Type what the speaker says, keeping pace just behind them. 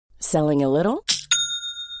Selling a little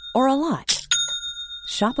or a lot?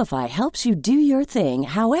 Shopify helps you do your thing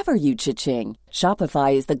however you cha-ching.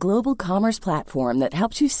 Shopify is the global commerce platform that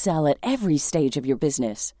helps you sell at every stage of your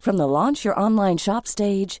business. From the launch your online shop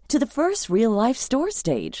stage to the first real-life store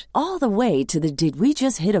stage, all the way to the did we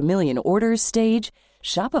just hit a million orders stage.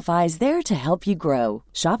 Shopify is there to help you grow.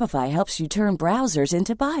 Shopify helps you turn browsers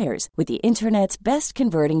into buyers with the internet's best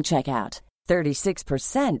converting checkout.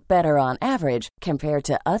 36% better on average compared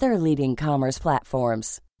to other leading commerce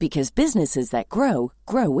platforms. Because businesses that grow,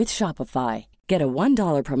 grow with Shopify. Get a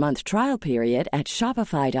 $1 per month trial period at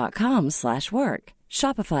shopify.com/work.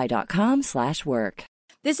 Shopify.com/work.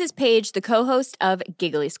 This is Paige, the co-host of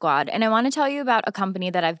Giggly Squad, and I want to tell you about a company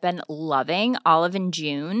that I've been loving, Olive &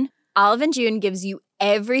 June. Olive & June gives you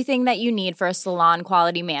everything that you need for a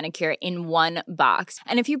salon-quality manicure in one box.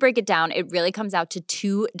 And if you break it down, it really comes out to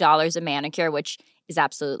 $2 a manicure, which is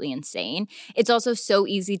absolutely insane. It's also so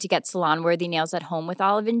easy to get salon-worthy nails at home with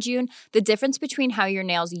Olive & June. The difference between how your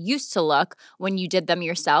nails used to look when you did them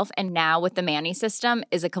yourself and now with the Mani system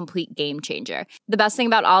is a complete game changer. The best thing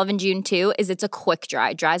about Olive & June, too, is it's a quick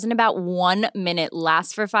dry. Dries in about 1 minute,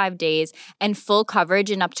 lasts for 5 days, and full coverage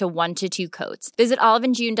in up to 1 to 2 coats. Visit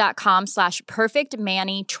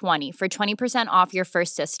oliveandjune.com/perfectmani20 for 20% off your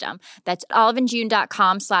first system. That's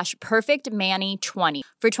oliveandjune.com/perfectmani20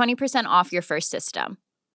 for 20% off your first system.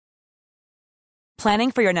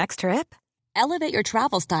 Planning for your next trip? Elevate your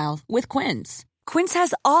travel style with Quince. Quince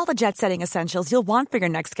has all the jet-setting essentials you'll want for your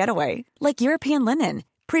next getaway, like European linen,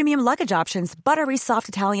 premium luggage options, buttery soft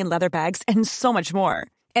Italian leather bags, and so much more.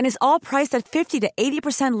 And is all priced at 50 to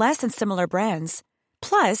 80% less than similar brands.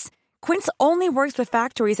 Plus, Quince only works with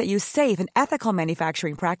factories that use safe and ethical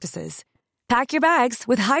manufacturing practices. Pack your bags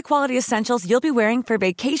with high-quality essentials you'll be wearing for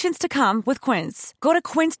vacations to come with Quince. Go to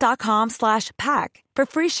quince.com/pack for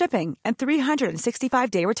free shipping and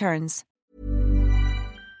 365-day returns.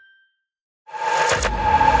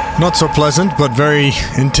 Not so pleasant, but very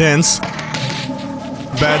intense.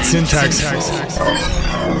 Bad syntax.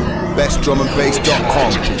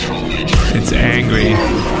 BestDrumAndBass.com. It's angry.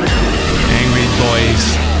 Angry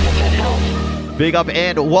boys. Big up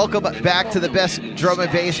and welcome back to the Best Drum and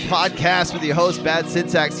Bass podcast with your host, Bad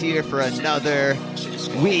Syntax, here for another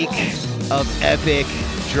week of epic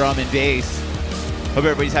drum and bass. Hope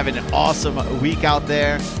everybody's having an awesome week out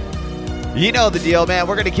there. You know the deal, man.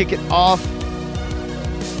 We're going to kick it off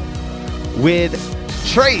with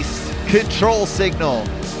Trace Control Signal.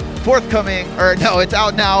 Forthcoming, or no, it's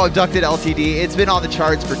out now, Abducted LTD. It's been on the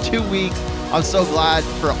charts for 2 weeks. I'm so glad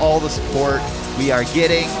for all the support we are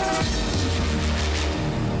getting.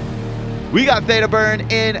 We got Theta Burn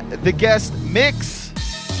in the guest mix.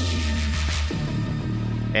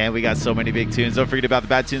 And we got so many big tunes. Don't forget about the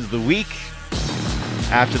bad tunes of the week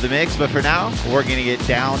after the mix. But for now, we're going to get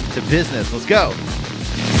down to business. Let's go.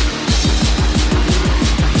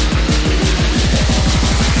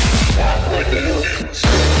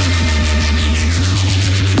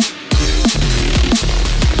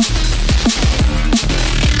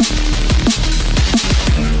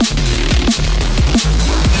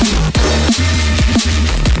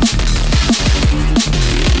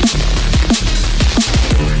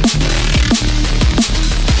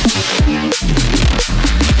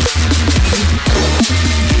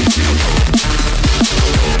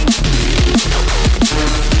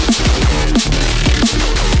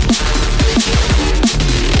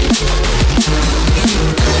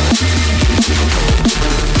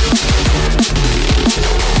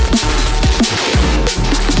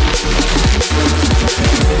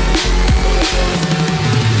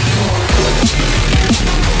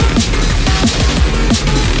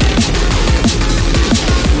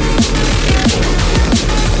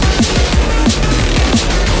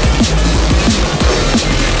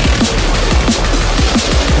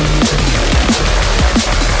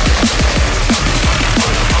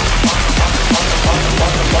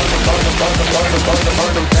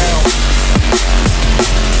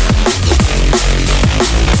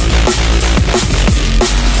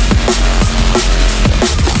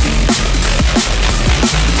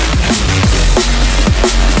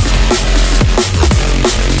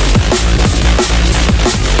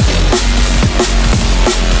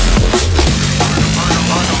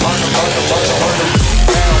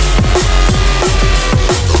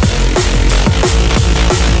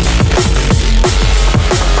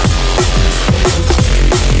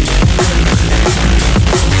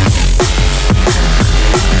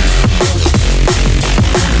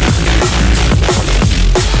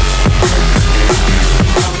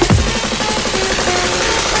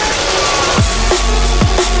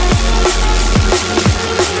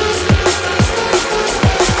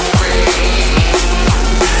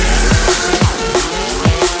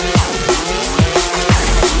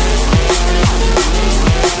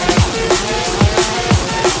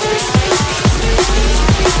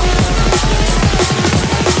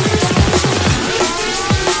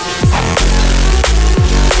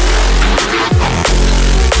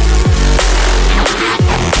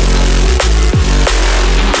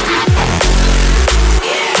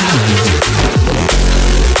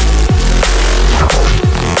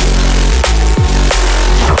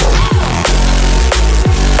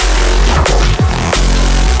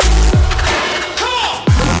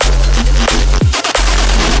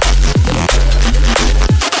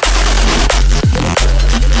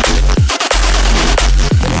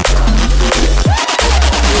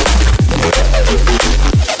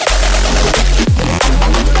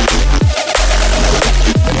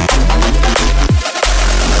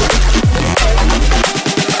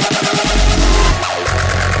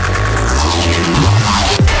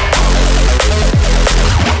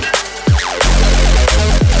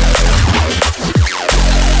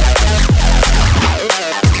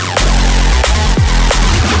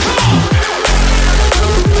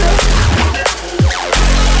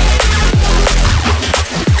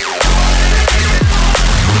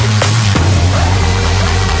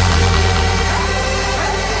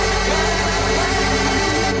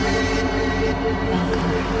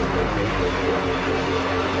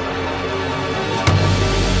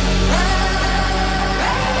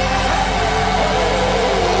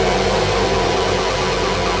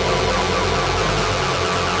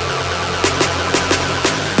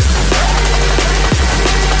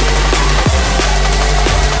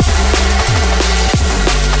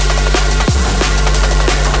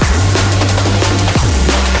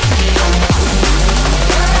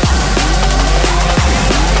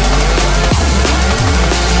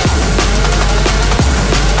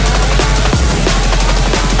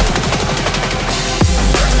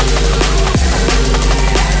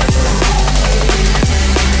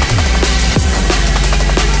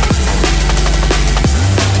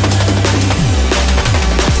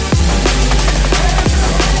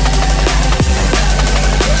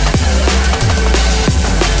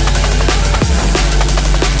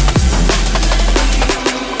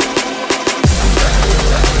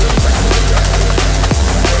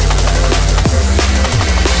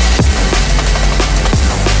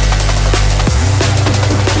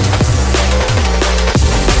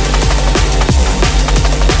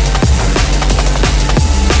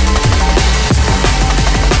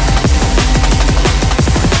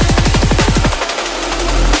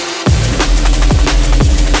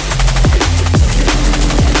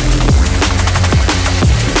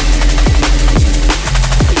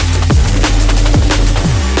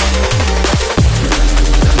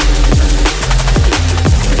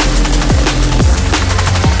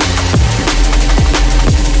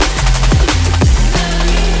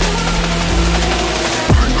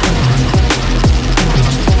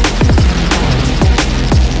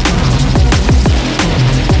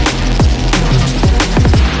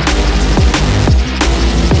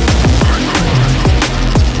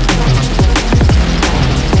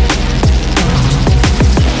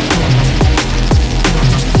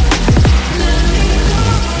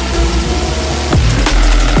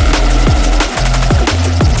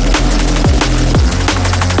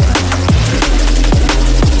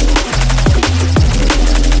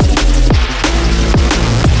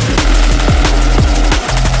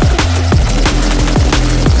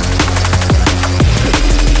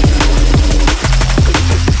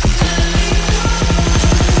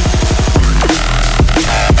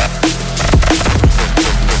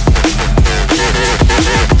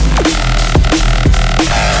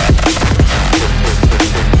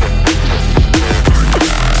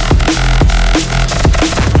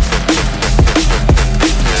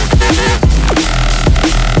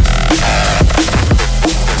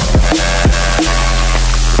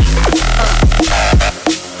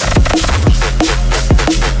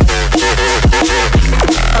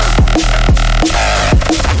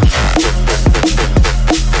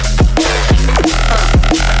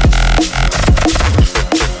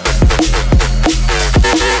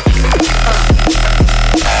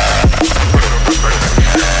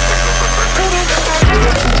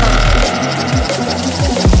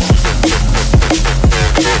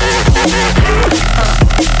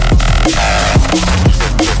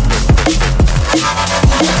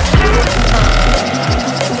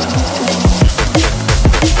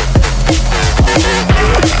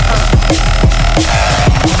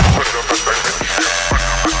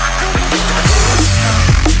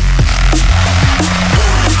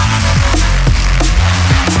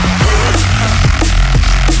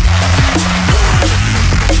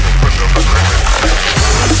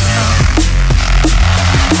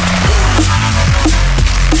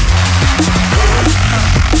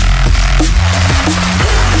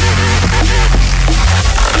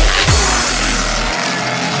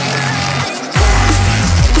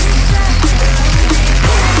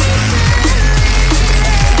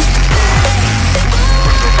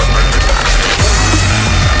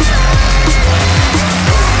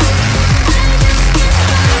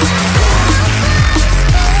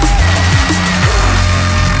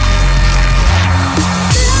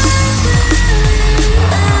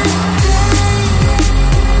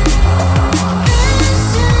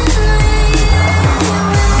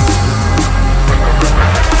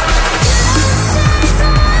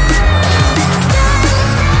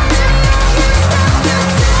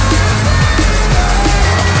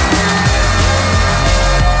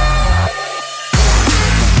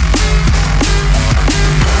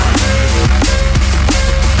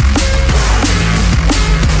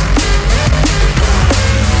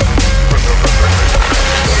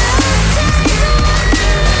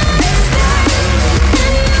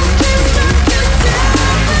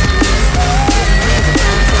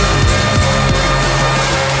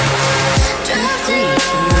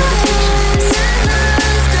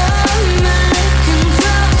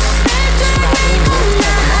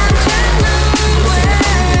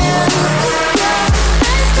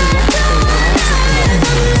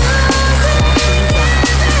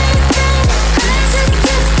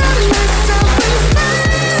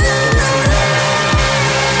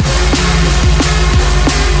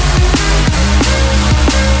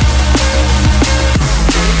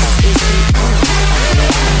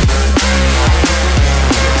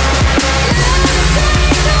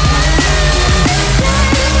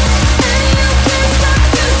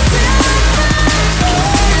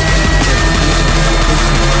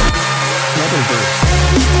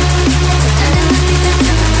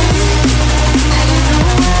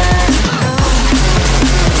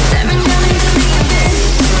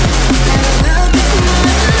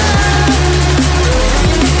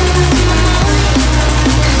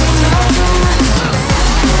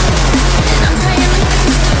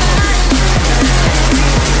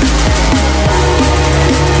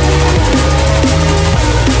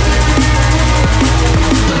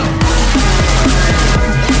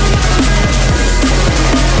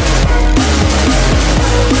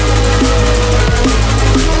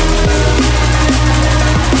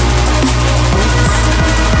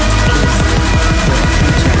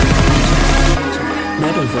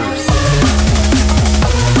 universe.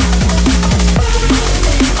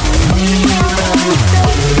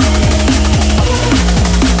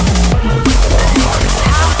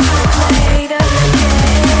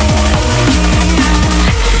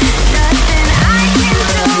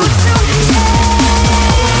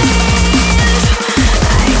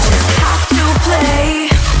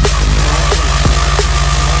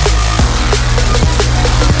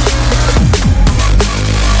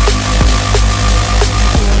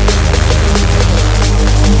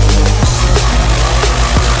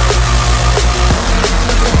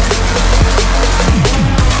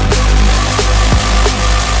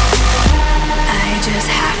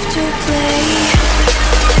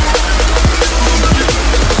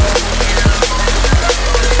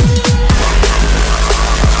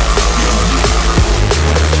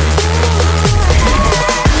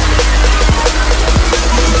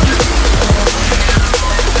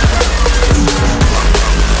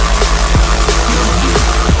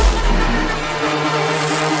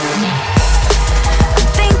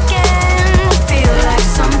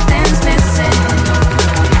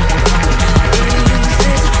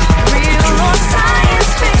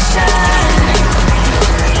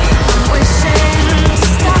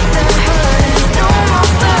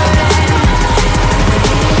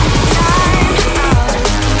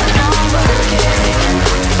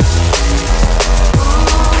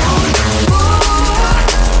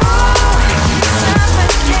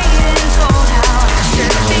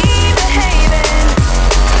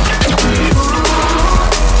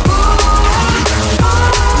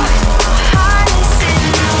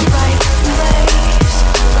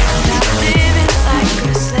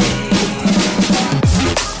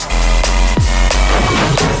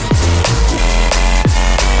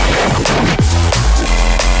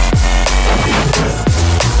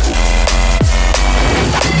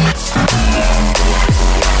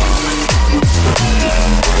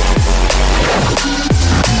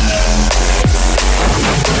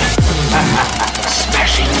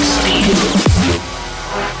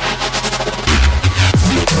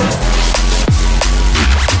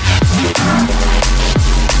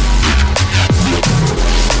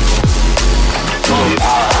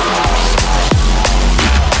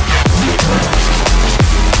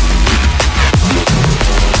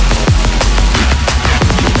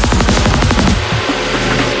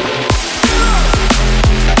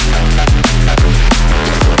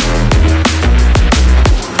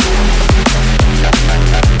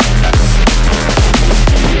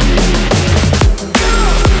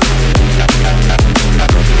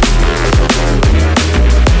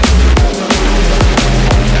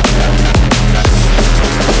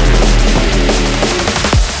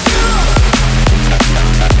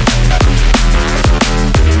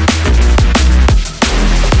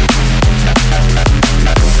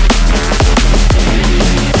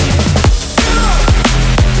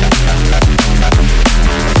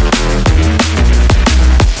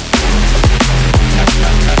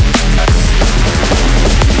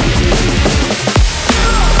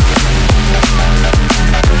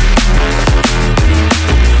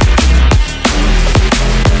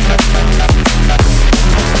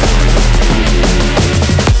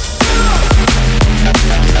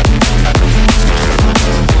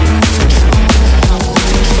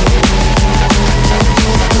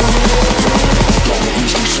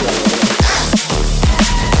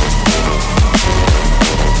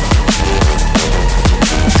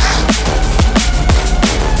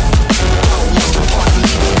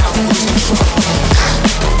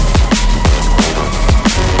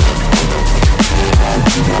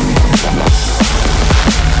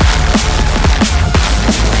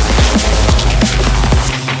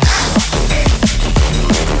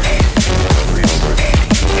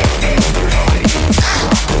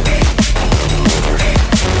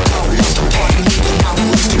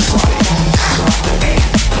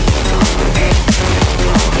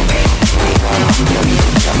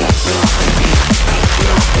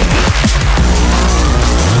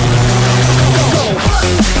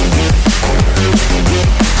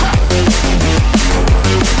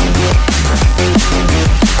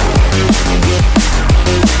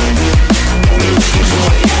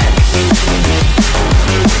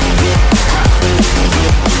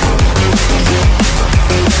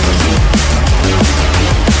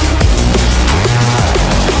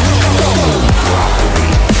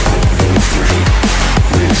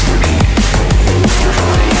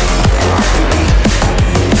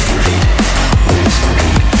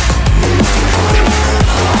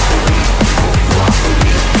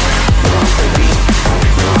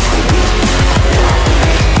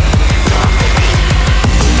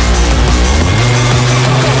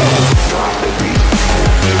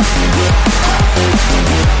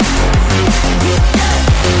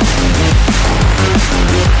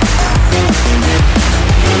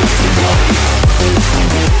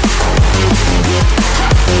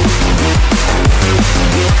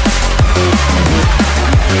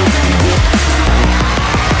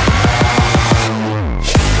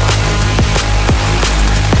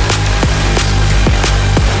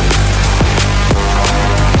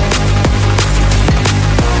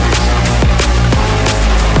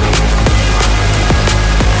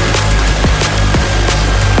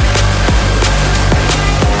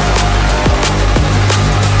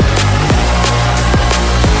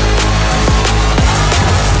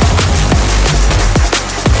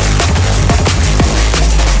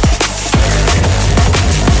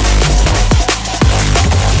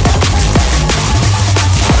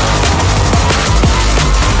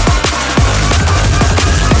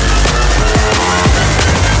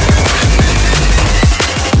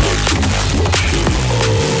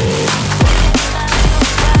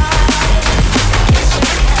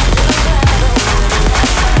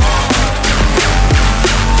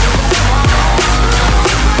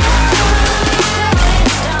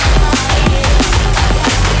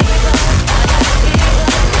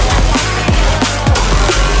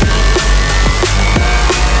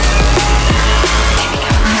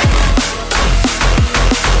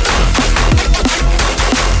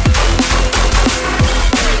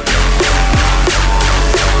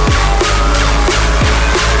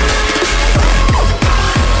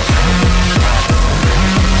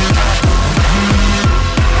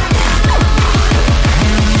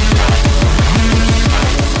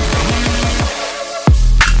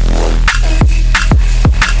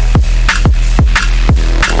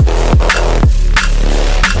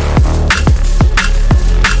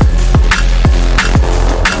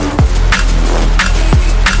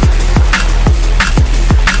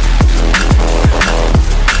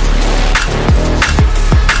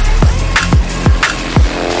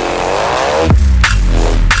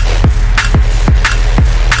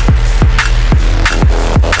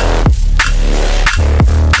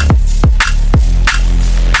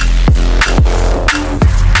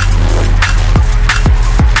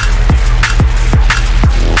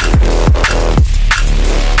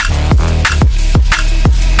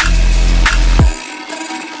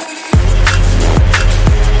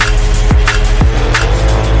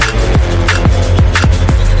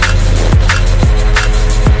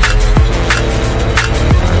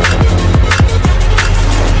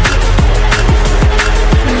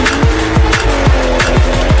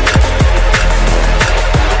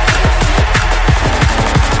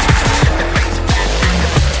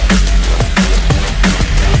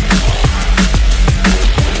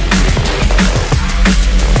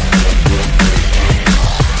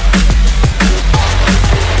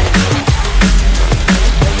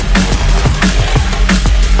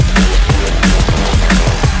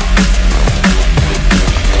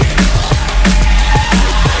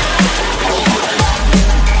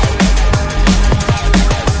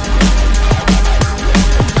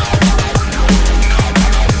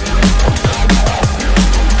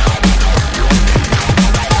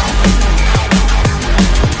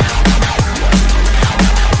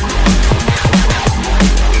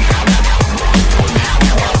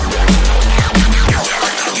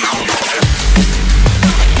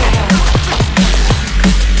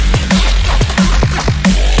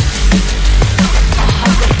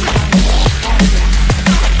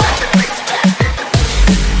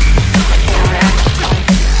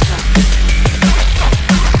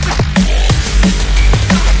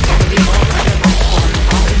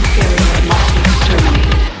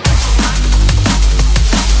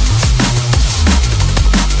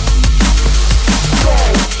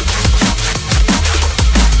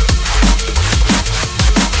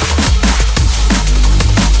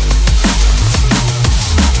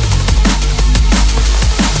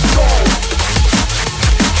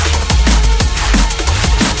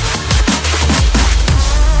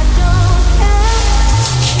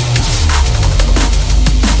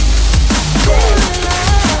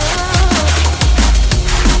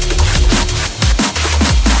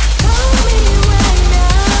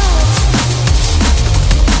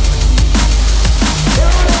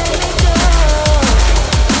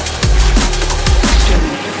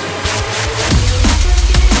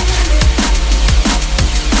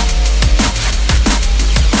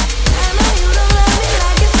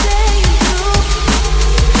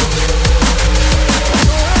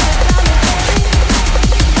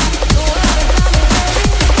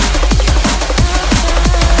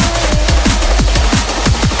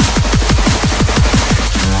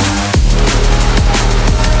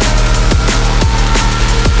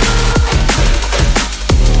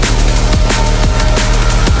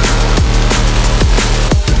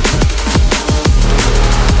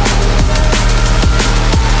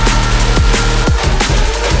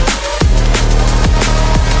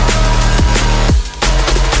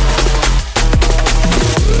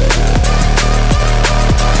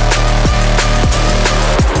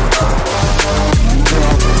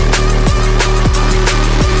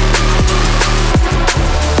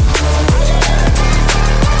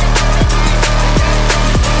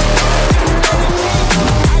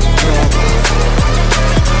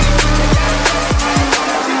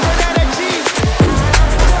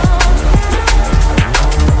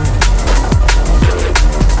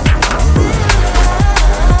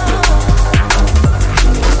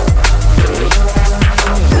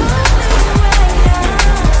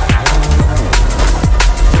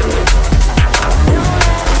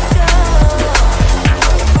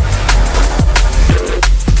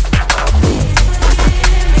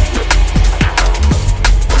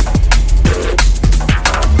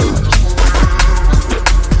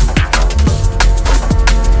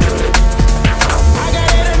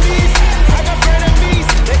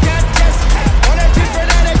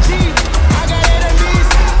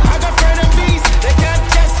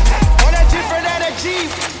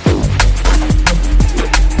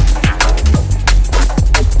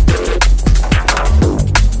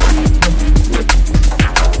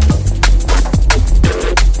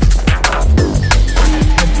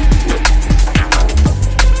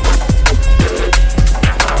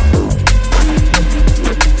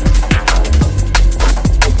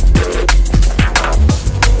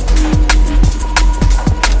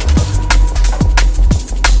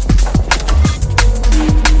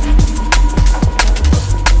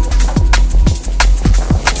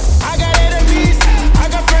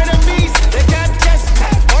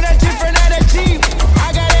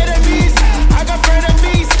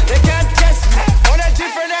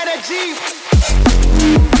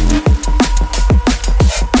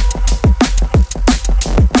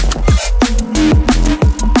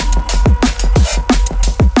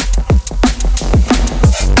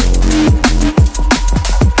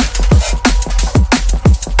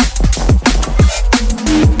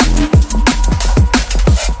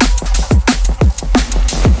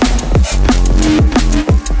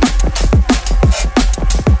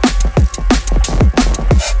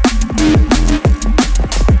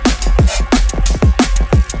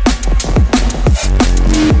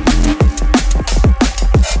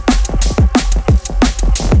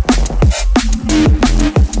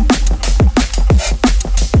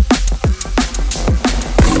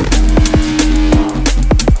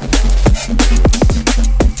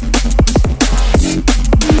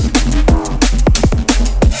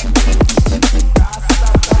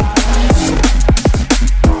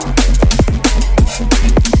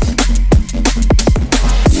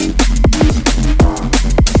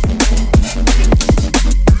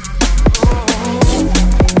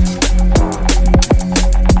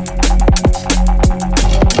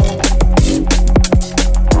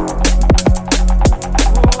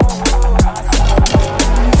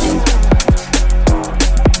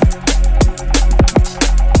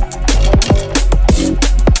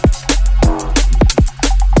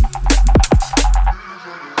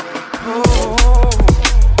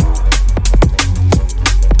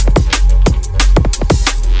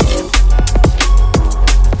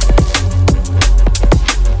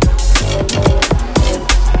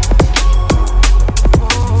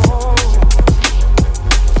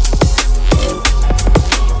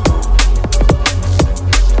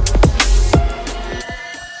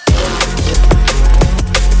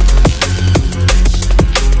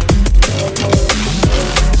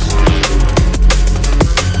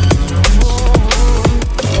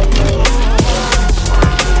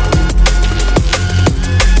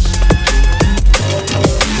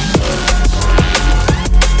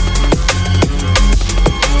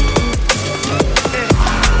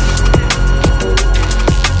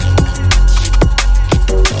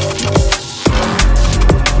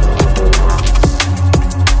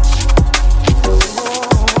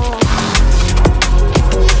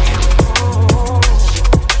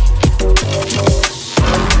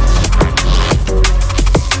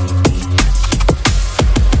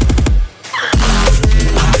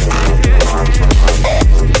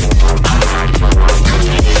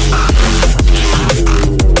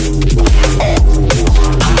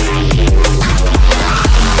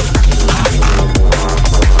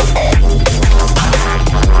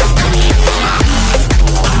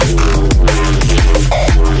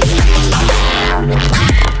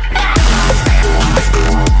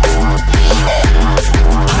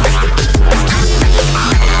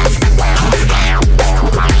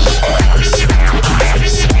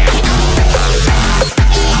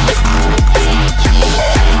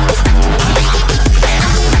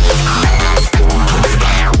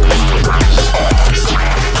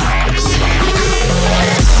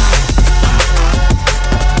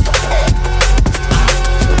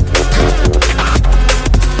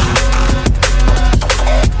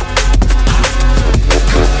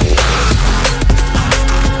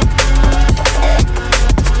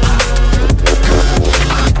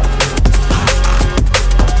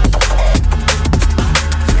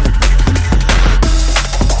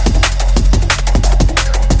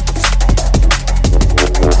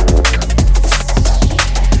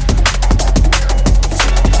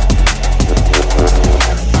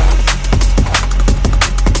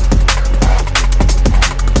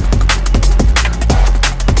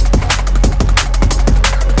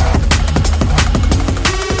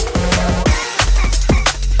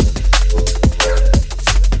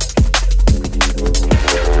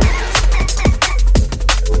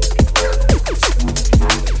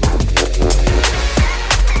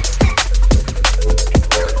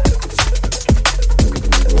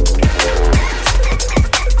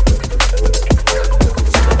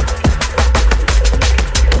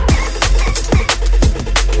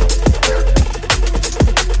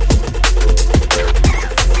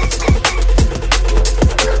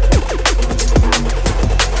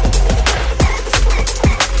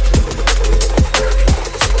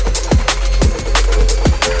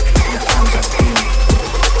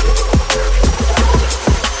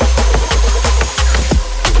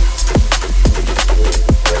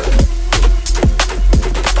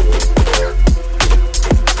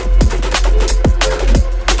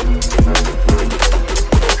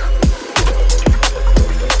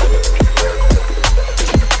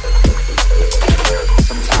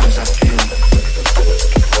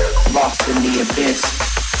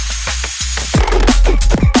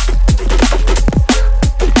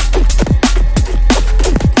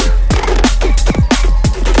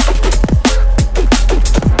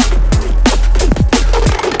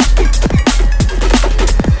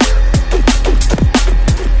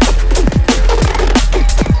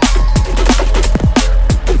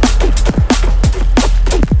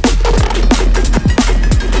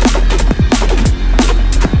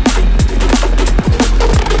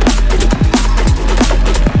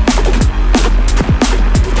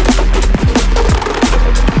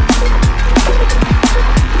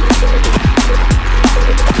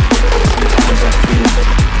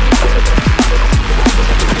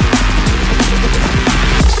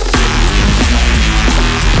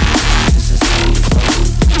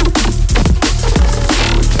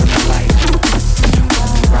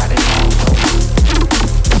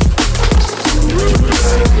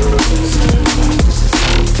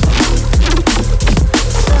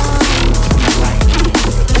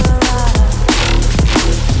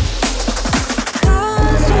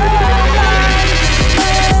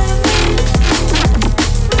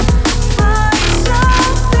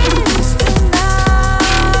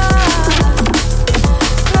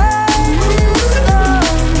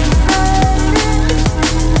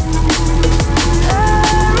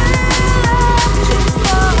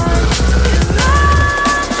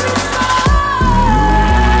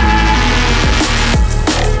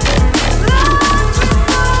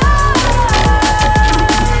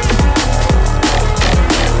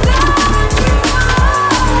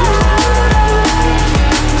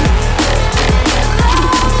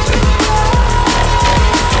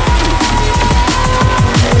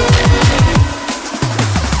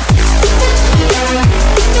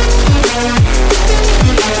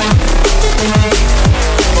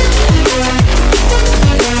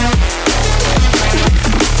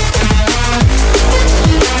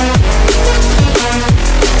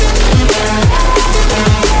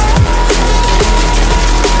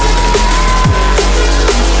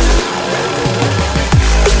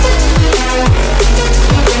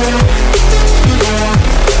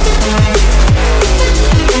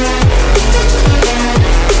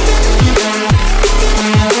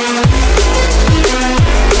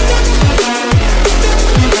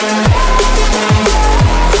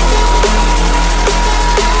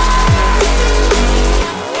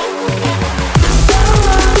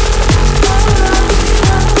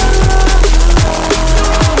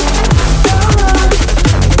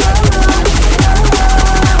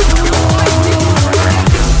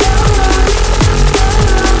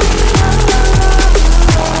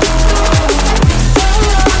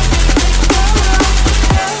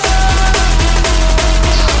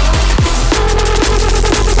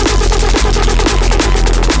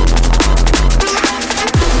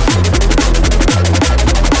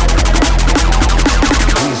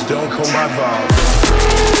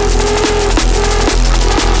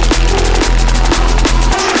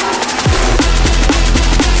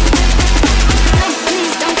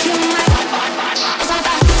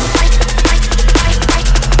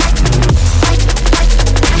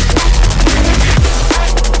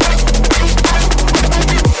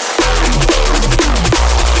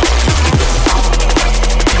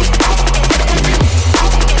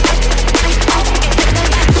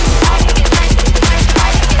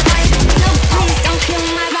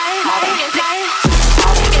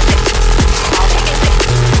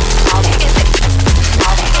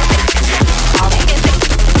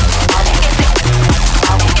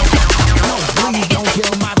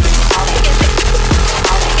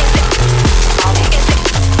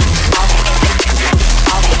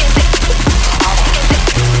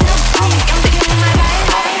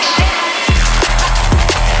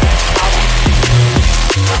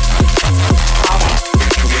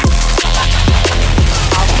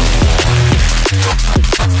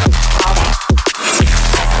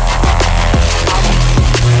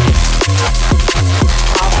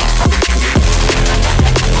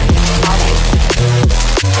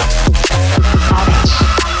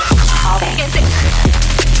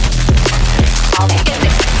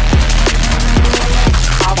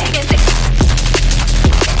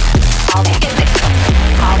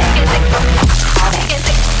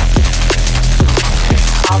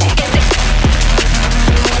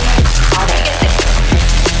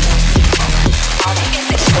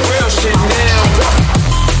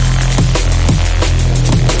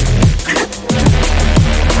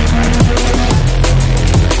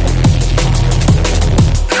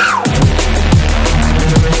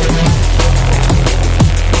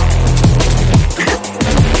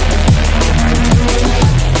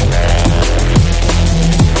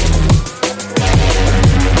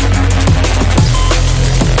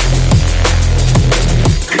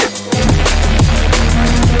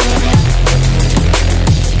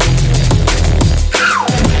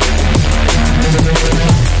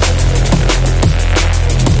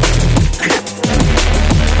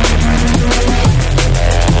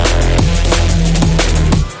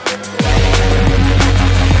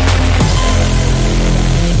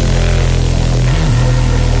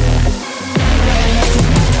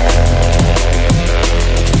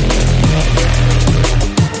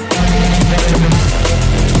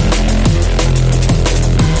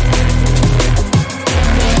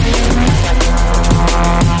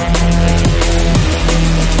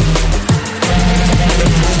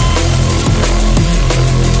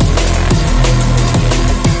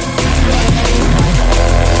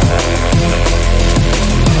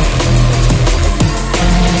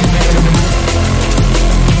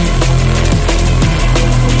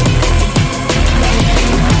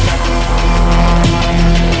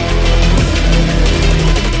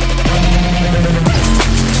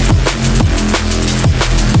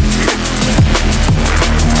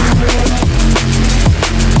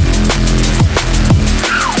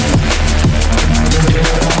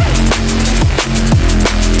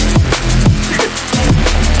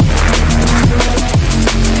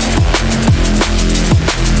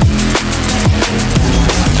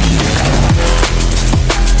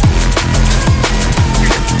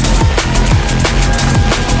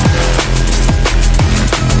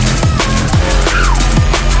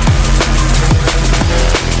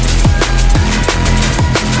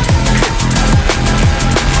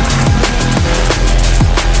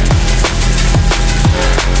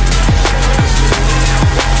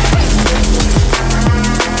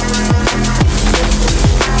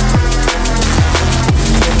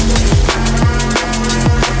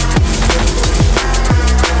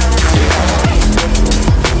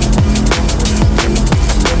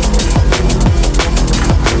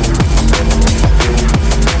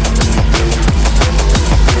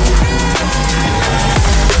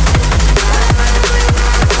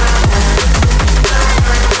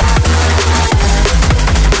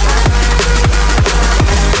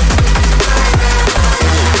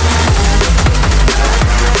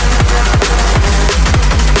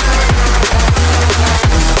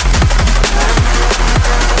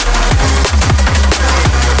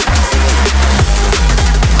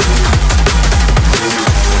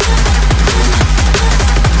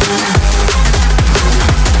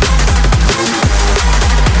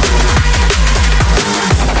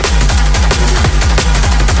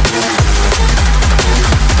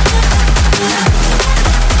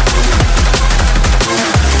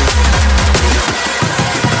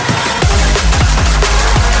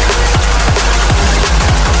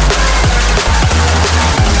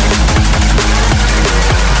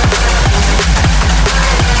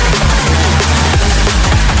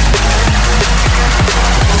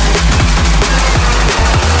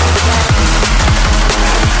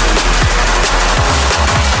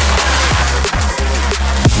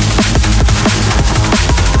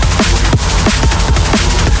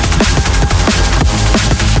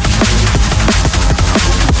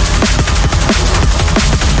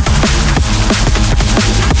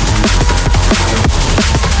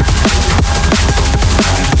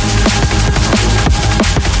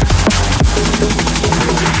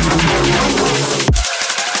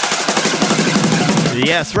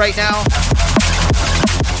 Yes, right now,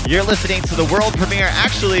 you're listening to the world premiere.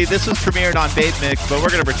 Actually, this was premiered on Babe Mix, but we're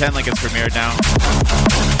going to pretend like it's premiered now.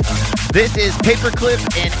 This is Paperclip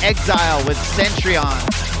in Exile with Centrion.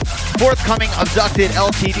 Forthcoming Abducted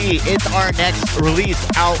LTD. It's our next release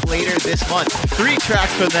out later this month. 3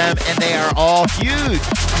 tracks from them, and they are all huge.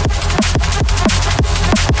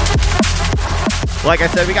 Like I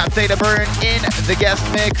said, we got Theta Burn in the guest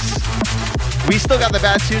mix. We still got the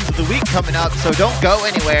Bad Tunes of the Week coming up, so don't go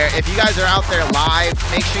anywhere. If you guys are out there live,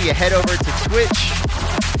 make sure you head over to Twitch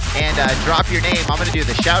and drop your name. I'm going to do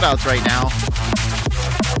the shout-outs right now.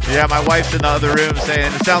 Yeah, my wife's in the other room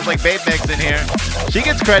saying, it sounds like Babe Mix in here. She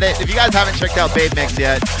gets credit. If you guys haven't checked out Babe Mix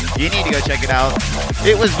yet, you need to go check it out.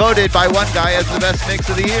 It was voted by one guy as the best mix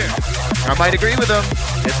of the year. I might agree with him.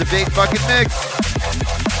 It's a big fucking mix.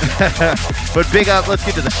 But big up, let's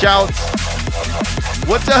get to the shouts.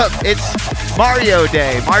 What's up? It's Mario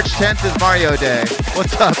Day. March 10th is Mario Day.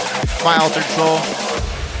 What's up, my altered soul?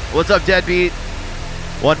 What's up, Deadbeat?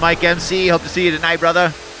 One Mike MC. Hope to see you tonight, brother.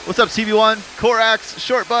 What's up, CB1? Corax,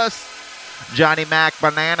 Short Bus, Johnny Mac,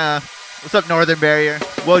 Banana. What's up, Northern Barrier?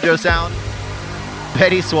 Wojo Sound,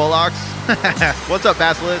 Petty Swolox. What's up,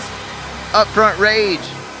 Basilisk? Upfront Rage,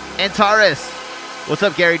 Antares. What's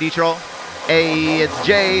up, Gary D-Troll? Hey, it's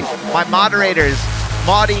Jay. My moderators,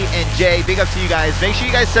 Maudie and Jay. Big up to you guys. Make sure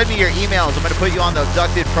you guys send me your emails. I'm going to put you on the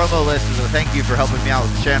Abducted promo list as a thank you for helping me out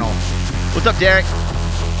with the channel. What's up, Derek?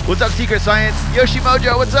 What's up, Secret Science? Yoshi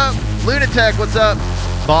Mojo, what's up? Lunatech, what's up?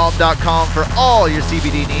 Balm.com for all your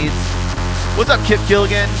CBD needs. What's up, Kip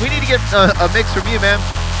Gilligan? We need to get a mix from you, man.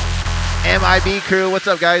 MIB crew, what's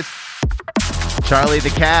up, guys? Charlie the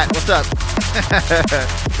Cat, what's up?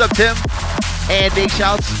 What's up, Tim? And big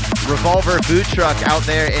shouts, Revolver Food Truck out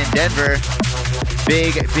there in Denver.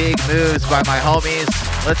 Big moves by my homies.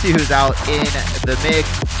 Let's see who's out in the mix.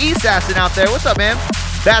 Assassin out there, what's up, man?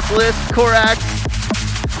 Basilisk, Korak.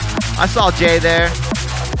 I saw Jay there.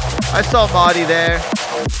 I saw Maudie there.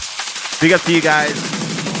 Big up to you guys.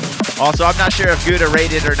 Also, I'm not sure if Gouda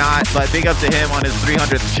rated or not, but big up to him on his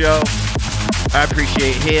 300th show. I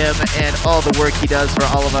appreciate him and all the work he does for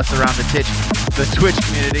all of us around the Twitch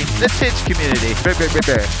community. The Twitch community.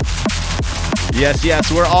 Yes,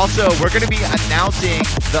 we're going to be announcing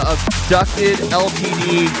the Abducted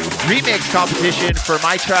LTD remix competition for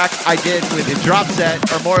my track I did with the drop set,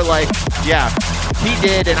 or more like, yeah, he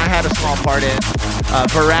did and I had a small part in.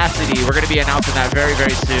 Veracity. We're going to be announcing that very,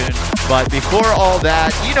 very soon. But before all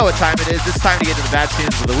that, you know what time it is. It's time to get to the Bad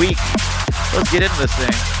Tunes of the Week. Let's get into this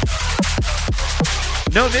thing.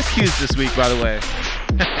 No miscues this week, by the way.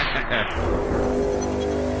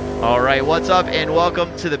 All right, what's up, and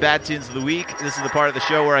welcome to the Bad Tunes of the Week. This is the part of the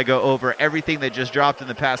show where I go over everything that just dropped in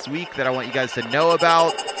the past week that I want you guys to know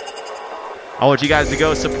about. I want you guys to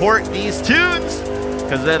go support these tunes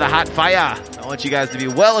because they're the hot fire. I want you guys to be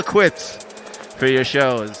well equipped for your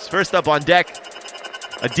shows. First up on deck,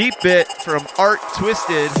 a deep bit from Art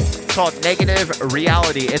Twisted called Negative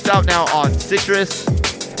Reality. It's out now on Citrus.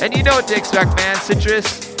 And you know what to expect, man.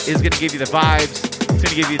 Citrus is going to give you the vibes. It's going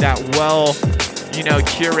to give you that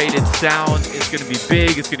curated sound. It's going to be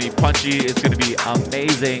big. It's going to be punchy. It's going to be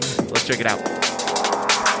amazing. Let's check it out.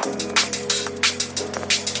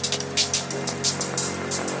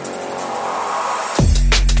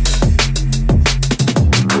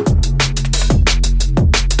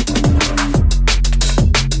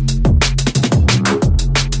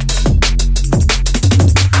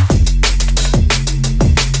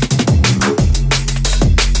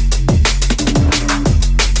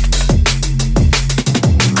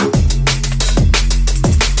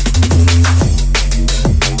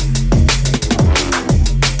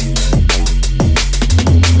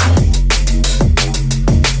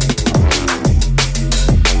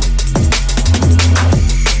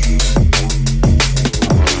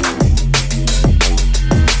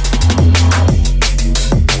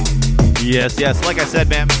 Yes, like I said,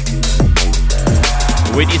 man,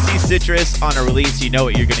 when you see Citrus on a release, you know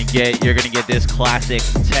what you're going to get. You're going to get this classic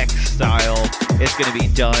tech style. It's going to be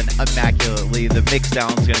done immaculately. The mix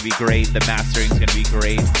down is going to be great. The mastering is going to be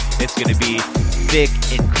great. It's going to be thick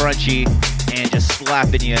and crunchy and just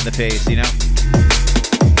slapping you in the face, you know?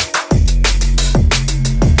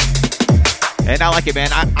 And I like it, man.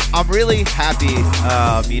 I'm really happy,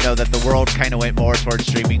 that the world kind of went more towards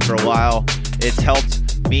streaming for a while. It's helped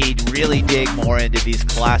me really dig more into these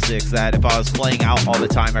classics that if I was playing out all the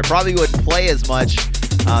time, I probably wouldn't play as much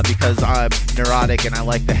because I'm neurotic and I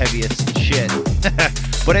like the heaviest shit.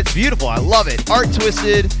 But it's beautiful. I love it. Art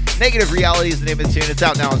Twisted, Negative Reality is the name of the tune. It's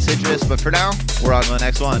out now on Citrus, but for now, we're on to the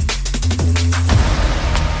next one.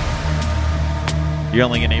 You're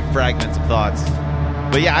only going to name fragments of thoughts.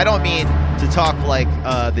 But yeah, I don't mean to talk like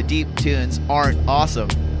the deep tunes aren't awesome.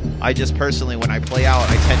 I just personally, when I play out,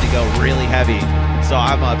 I tend to go really heavy. So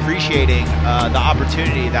I'm appreciating the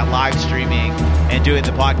opportunity that live streaming and doing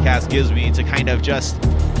the podcast gives me to kind of just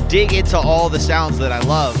dig into all the sounds that I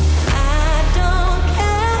love.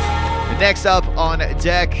 Next up on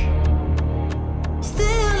deck,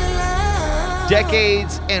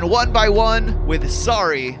 Decades and One by One with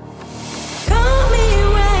Sorry.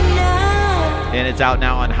 And it's out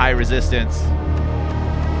now on High Resistance.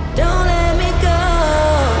 Don't let me go.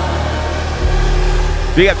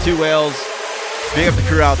 Big up Two Whales. Big up the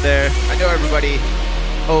crew out there. I know everybody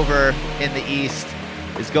over in the East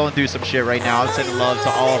is going through some shit right now. I'm sending love to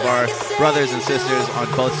all of our brothers and sisters on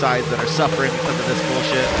both sides that are suffering because of this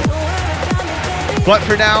bullshit. But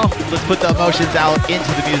for now, let's put the emotions out into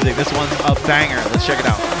the music. This one's a banger. Let's check it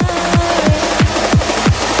out.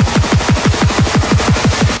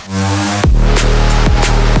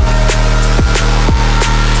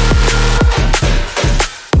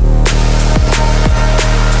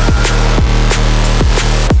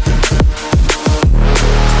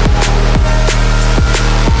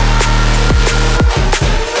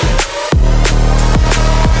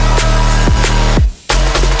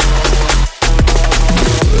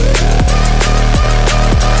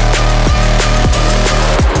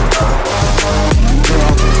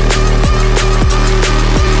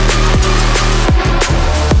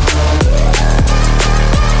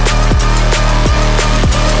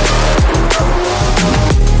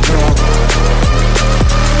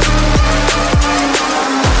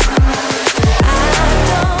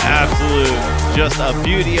 Just a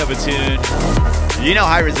beauty of a tune. You know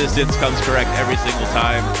High Resistance comes correct every single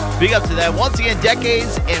time. Big up to them. Once again,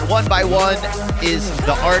 Decades and One by One is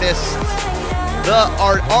the artist.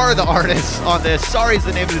 Are the artists on this. Sorry is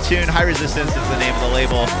the name of the tune. High Resistance is the name of the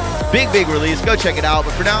label. Big release. Go check it out.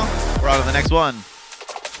 But for now, we're on to the next one.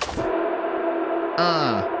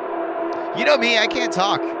 You know me, I can't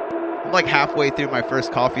talk. I'm like halfway through my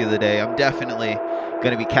first coffee of the day. I'm definitely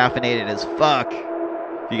going to be caffeinated as fuck.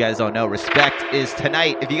 If you guys don't know, Respect is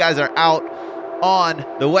tonight. If you guys are out on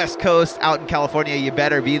the West Coast, out in California, you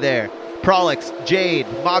better be there. Prolix, Jade,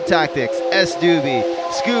 Mob Tactics, S. Doobie,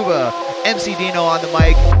 Scuba, MC Dino on the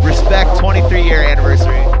mic. Respect 23-year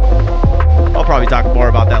anniversary. I'll probably talk more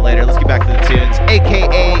about that later. Let's get back to the tunes.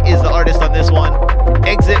 AKA is the artist on this one.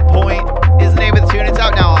 Exit Point is the name of the tune. It's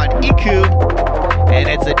out now on EQ, and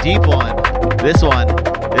it's a deep one. This one,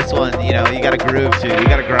 you know, you got to groove to. You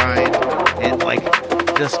got to grind and like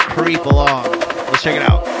just creep along. Let's check it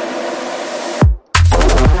out.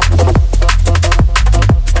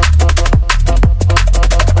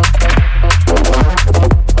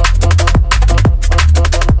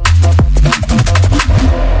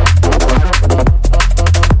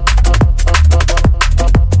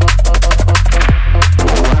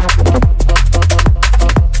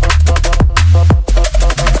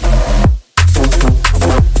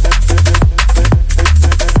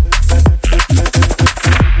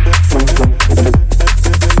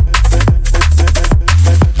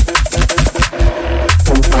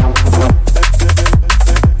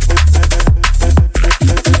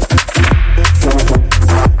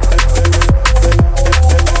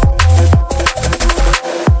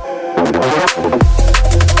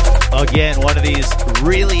 Again, one of these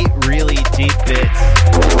really, really deep bits.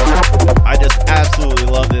 I just absolutely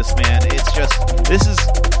love this, man. This is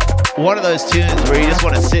one of those tunes where you just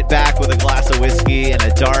want to sit back with a glass of whiskey in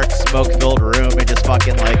a dark, smoke-filled room and just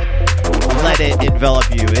fucking like let it envelop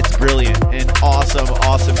you. It's brilliant. An awesome,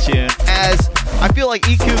 awesome tune. As I feel like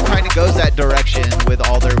EQ kind of goes that direction with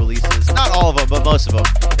all their releases. Not all of them, but most of them.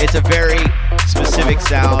 It's a very specific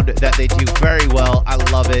sound that they do very well. I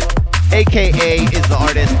love it. AKA is the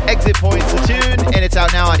artist. Exit Point's the tune, and it's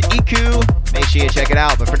out now on EQ. Make sure you check it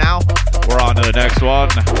out. But for now, we're on to the next one.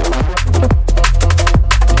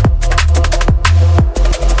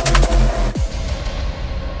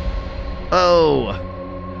 Oh,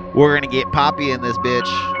 we're gonna get poppy in this bitch.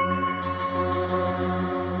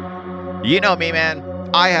 You know me, man.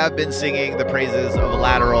 I have been singing the praises of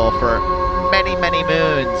Lateral for many, many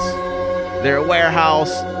moons. Their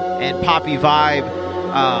Warehouse and poppy vibe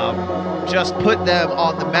just put them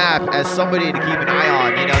on the map as somebody to keep an eye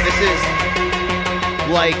on. You know, this is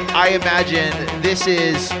like, I imagine this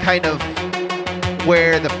is kind of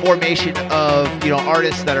where the formation of, you know,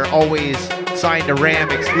 artists that are always signed to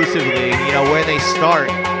RAM exclusively, you know, where they start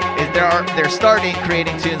is they're starting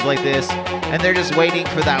creating tunes like this, and they're just waiting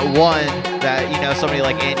for that one that, you know, somebody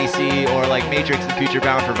like Andy C or like Matrix and Future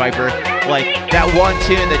Bound for Viper, like that one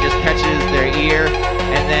tune that just catches their ear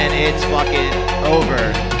and then it's fucking over.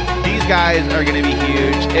 These guys are going to be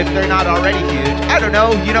huge. If they're not already huge, I don't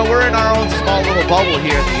know. You know, we're in our own small little bubble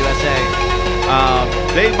here in the USA.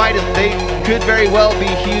 They could very well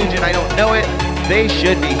be huge, and I don't know it. They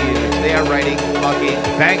should be huge. They are writing fucking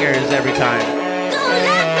bangers every time.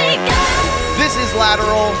 This is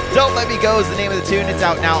Lateral. Don't Let Me Go is the name of the tune. It's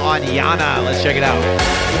out now on Yana. Let's check it out.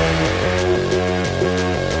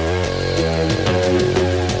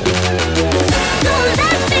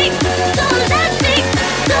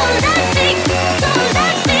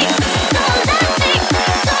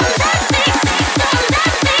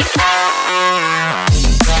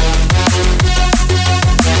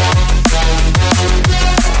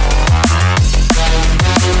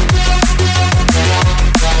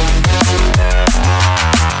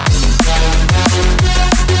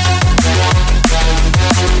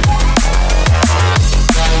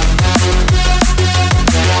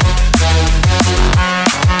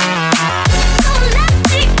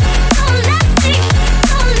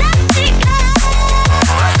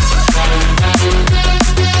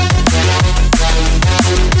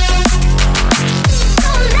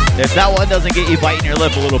 If that one doesn't get you biting your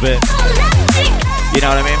lip a little bit, you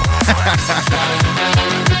know what I mean?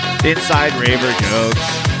 Inside raver jokes.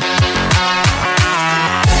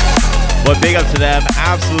 But big up to them,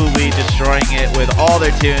 absolutely destroying it with all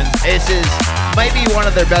their tunes. This is might be one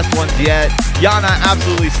of their best ones yet. Yana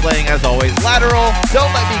absolutely slaying as always. Lateral,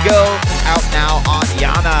 Don't Let Me Go, out now on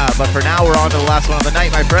Yana. But for now, we're on to the last one of the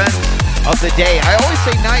night, my friends. Of the day. I always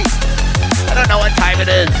say night. I don't know what time it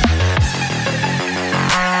is.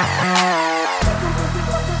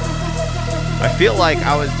 I feel like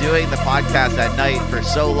I was doing the podcast at night for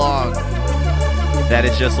so long that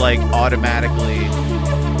it's just like automatically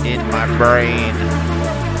in my brain.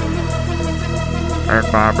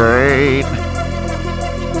 In my brain.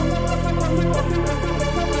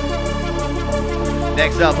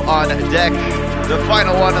 Next up on deck, the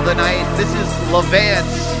final one of the night. This is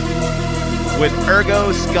Levance with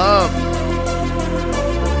Ergo Scum.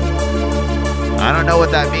 I don't know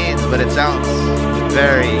what that means, but it sounds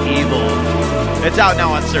very evil. It's out now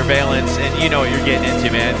on Surveillance, and you know what you're getting into,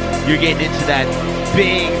 man. You're getting into that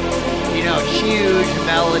big, you know, huge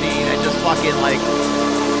melody that just fucking, like,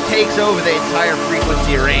 takes over the entire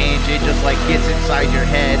frequency range. It just, like, gets inside your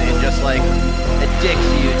head and just, like, addicts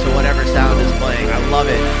you to whatever sound is playing. I love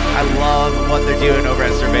it. I love what they're doing over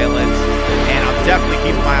at Surveillance, and I'm definitely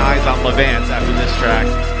keeping my eyes on Levance after this track.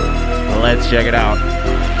 Let's check it out.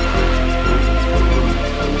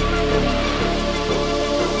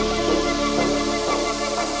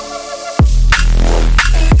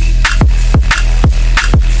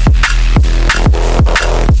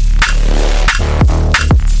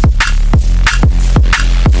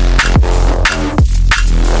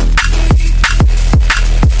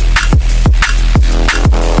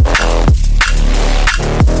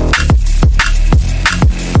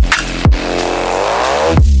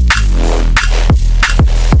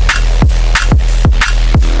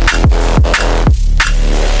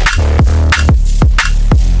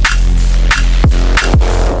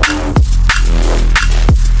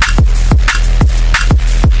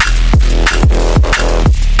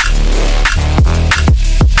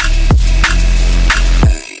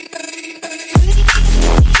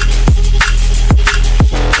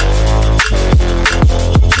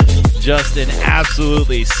 Just an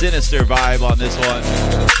absolutely sinister vibe on this one.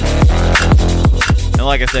 And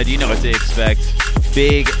like I said, you know what to expect.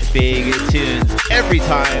 Big, big tunes every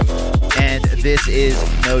time. And this is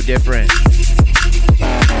no different.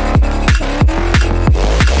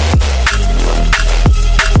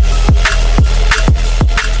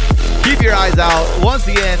 Keep your eyes out. Once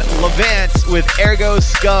again, Levance with Ergo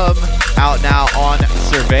Scum, out now on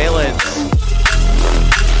Surveillance.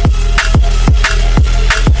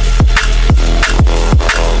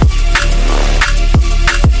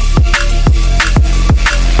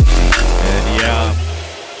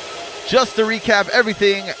 Just to recap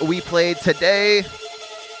everything we played today,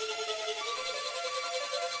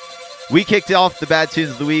 we kicked off the Bad Tunes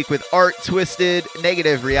of the Week with Art Twisted,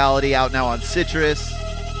 Negative Reality, out now on Citrus.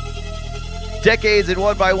 Decades and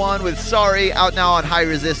One by One with Sorry, out now on High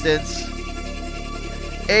Resistance.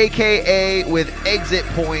 AKA with Exit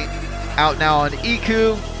Point, out now on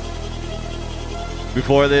Iku.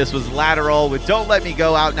 Before this was Lateral with Don't Let Me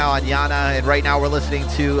Go, out now on Yana. And right now we're listening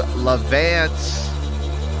to Levance,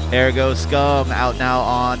 Ergo Scum, out now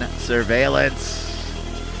on Surveillance.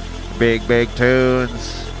 Big, big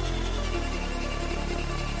tunes.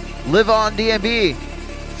 Live on DMB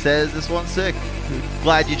says this one's sick.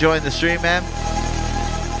 Glad you joined the stream, man.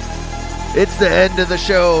 It's the end of the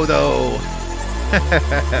show, though.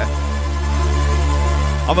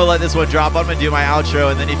 I'm going to let this one drop. I'm going to do my outro,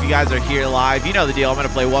 and then if you guys are here live, you know the deal. I'm going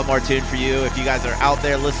to play one more tune for you. If you guys are out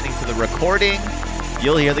there listening to the recording,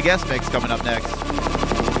 you'll hear the guest mix coming up next.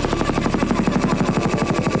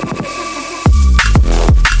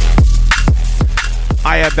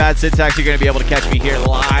 I am Bad Syntax. You're going to be able to catch me here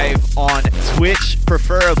live on Twitch,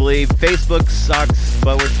 preferably. Facebook sucks,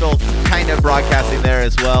 but we're still kind of broadcasting there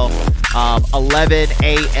as well. 11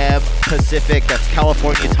 a.m. Pacific. That's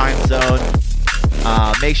California time zone.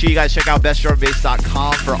 Make sure you guys check out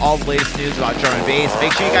bestdrumandbass.com for all the latest news about drum and bass.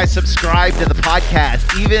 Make sure you guys subscribe to the podcast.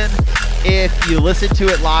 Even if you listen to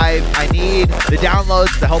it live, I need the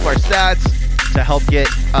downloads to help our stats, to help get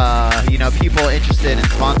people interested in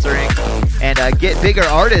sponsoring and get bigger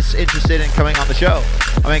artists interested in coming on the show.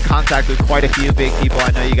 I'm in contact with quite a few big people.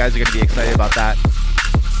 I know you guys are going to be excited about that.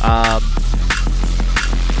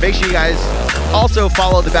 Make sure you guys also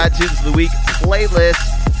follow the Bad Tunes of the Week playlist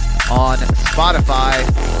on Spotify.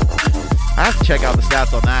 I have to check out the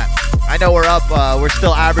stats on that. I know we're up. We're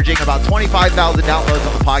still averaging about 25,000 downloads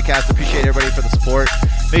on the podcast. Appreciate everybody for the support.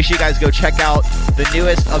 Make sure you guys go check out the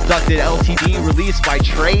newest Abducted LTD released by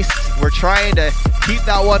Trace. We're trying to keep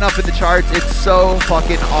that one up in the charts. It's so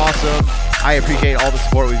fucking awesome. I appreciate all the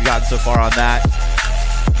support we've gotten so far on that.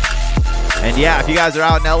 And yeah, if you guys are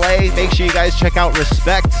out in LA, make sure you guys check out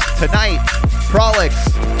Respect tonight. Prolix,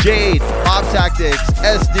 Jade, Mob Tactics,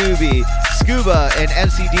 S. Doobie, Scuba, and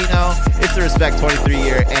MC Dino. It's the Respect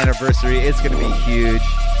 23-year anniversary. It's going to be huge.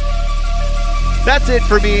 That's it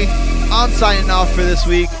for me. I'm signing off for this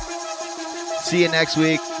week. See you next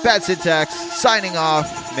week. Bad Syntax signing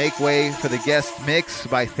off. Make way for the guest mix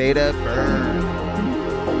by Theta Burn.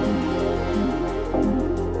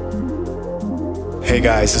 Hey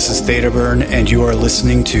guys, this is Theta Burn, and you are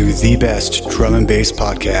listening to the best drum and bass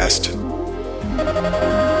podcast.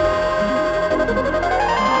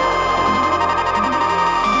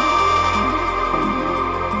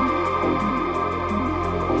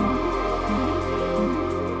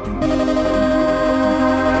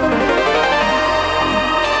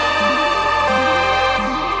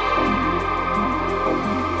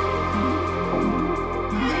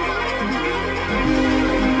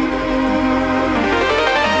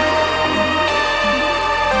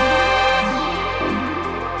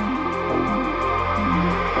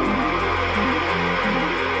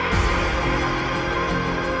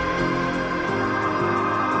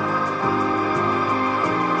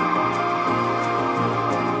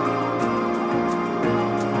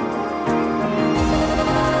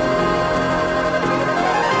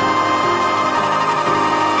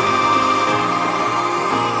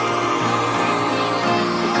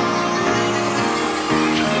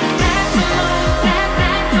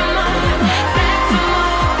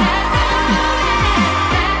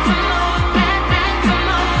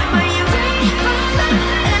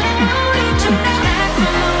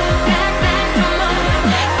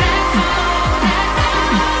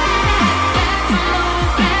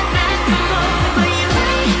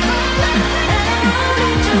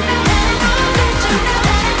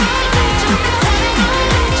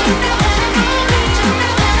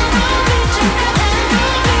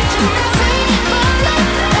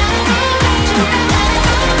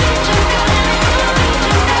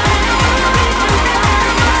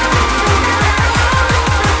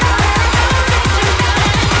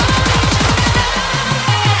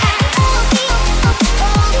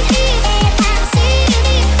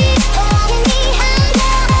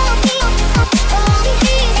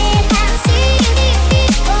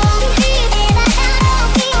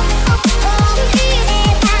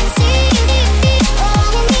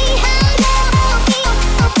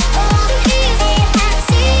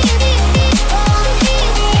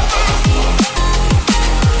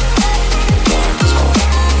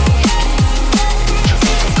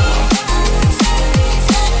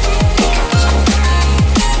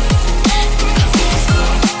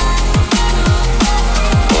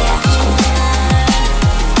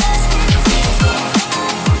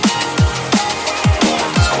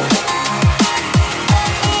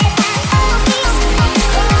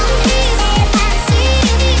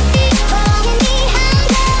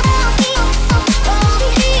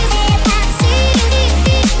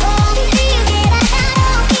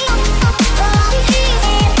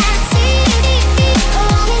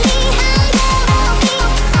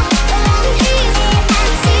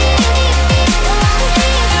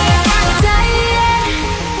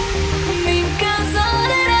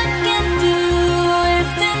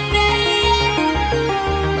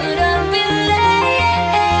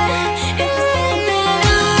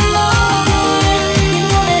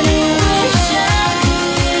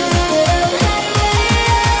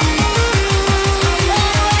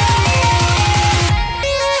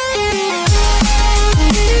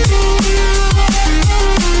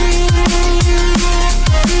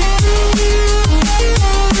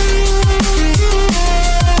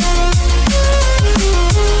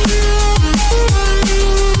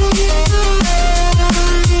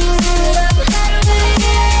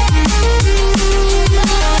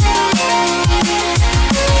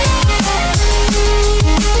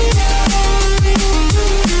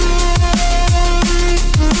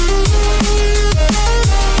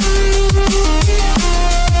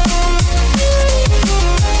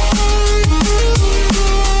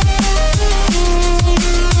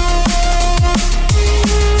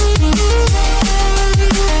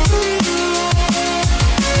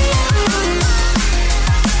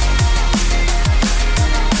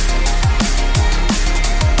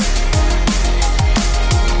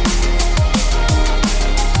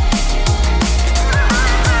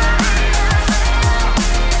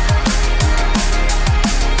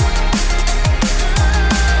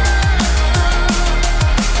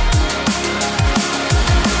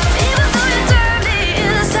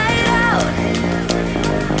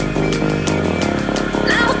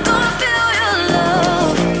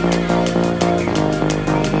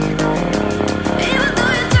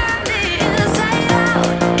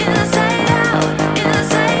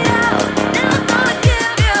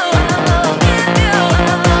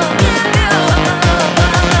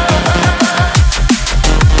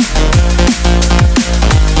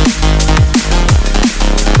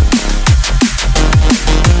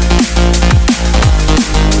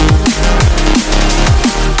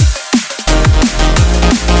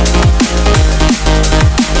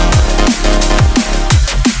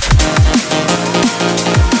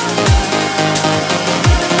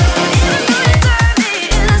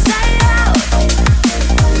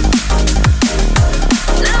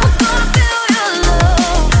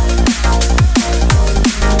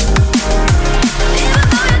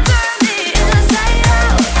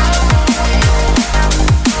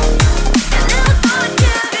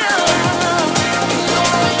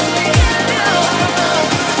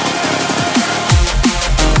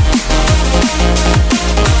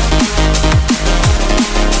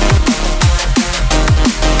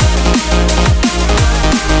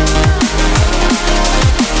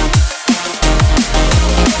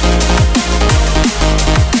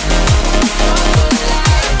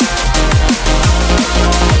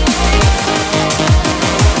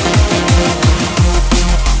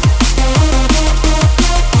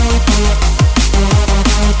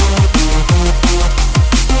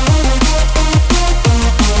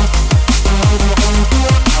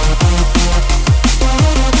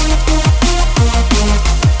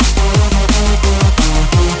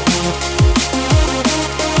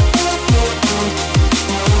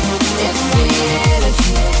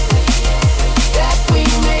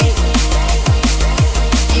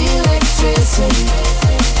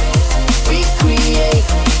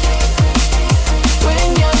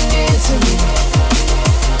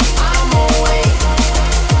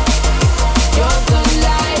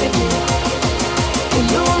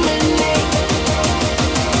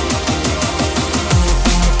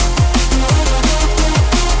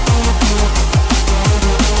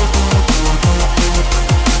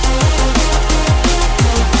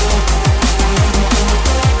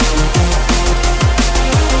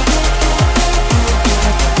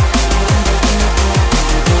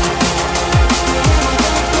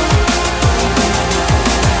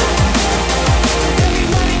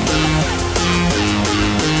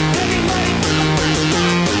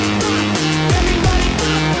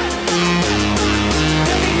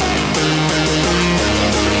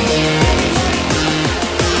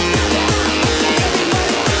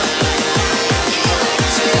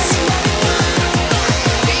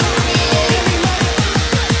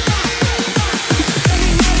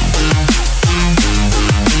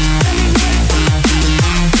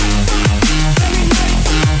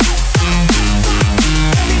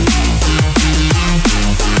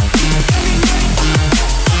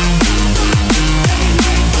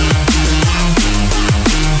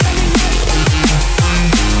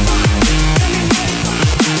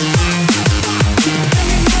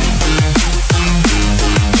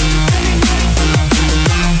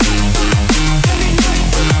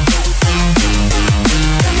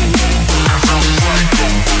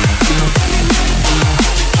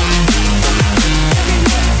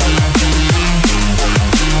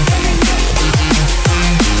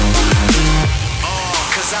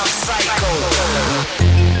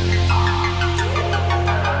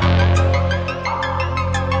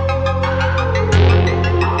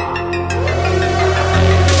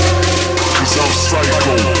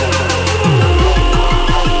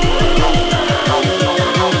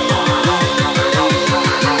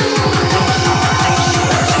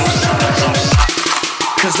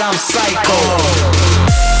 Cause I'm psycho.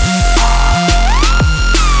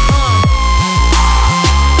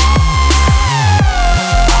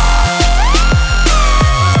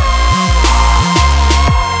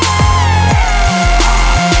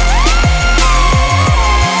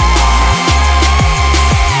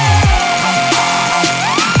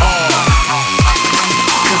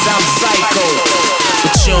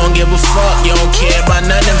 You don't give a fuck, you don't care about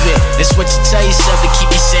none of it. That's what you tell yourself to keep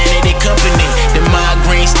your sanity company. The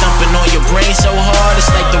migraine stumping on your brain so hard, it's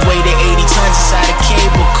like the weight of 80 tons inside a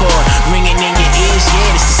cable cord. Ringing in your ears,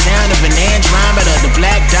 yeah, it's the sound of an Andromeda. The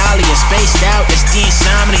Black Dahlia, spaced out, that's the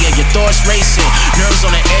insomnia. Your thoughts racing, nerves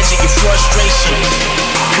on the edge of your frustration.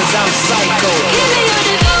 Cause I'm psycho. Give me your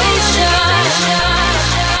devotion.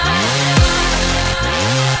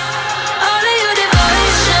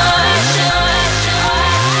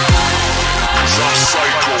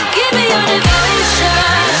 Give me your devotion.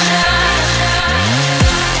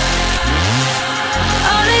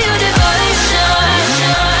 All of your devotion.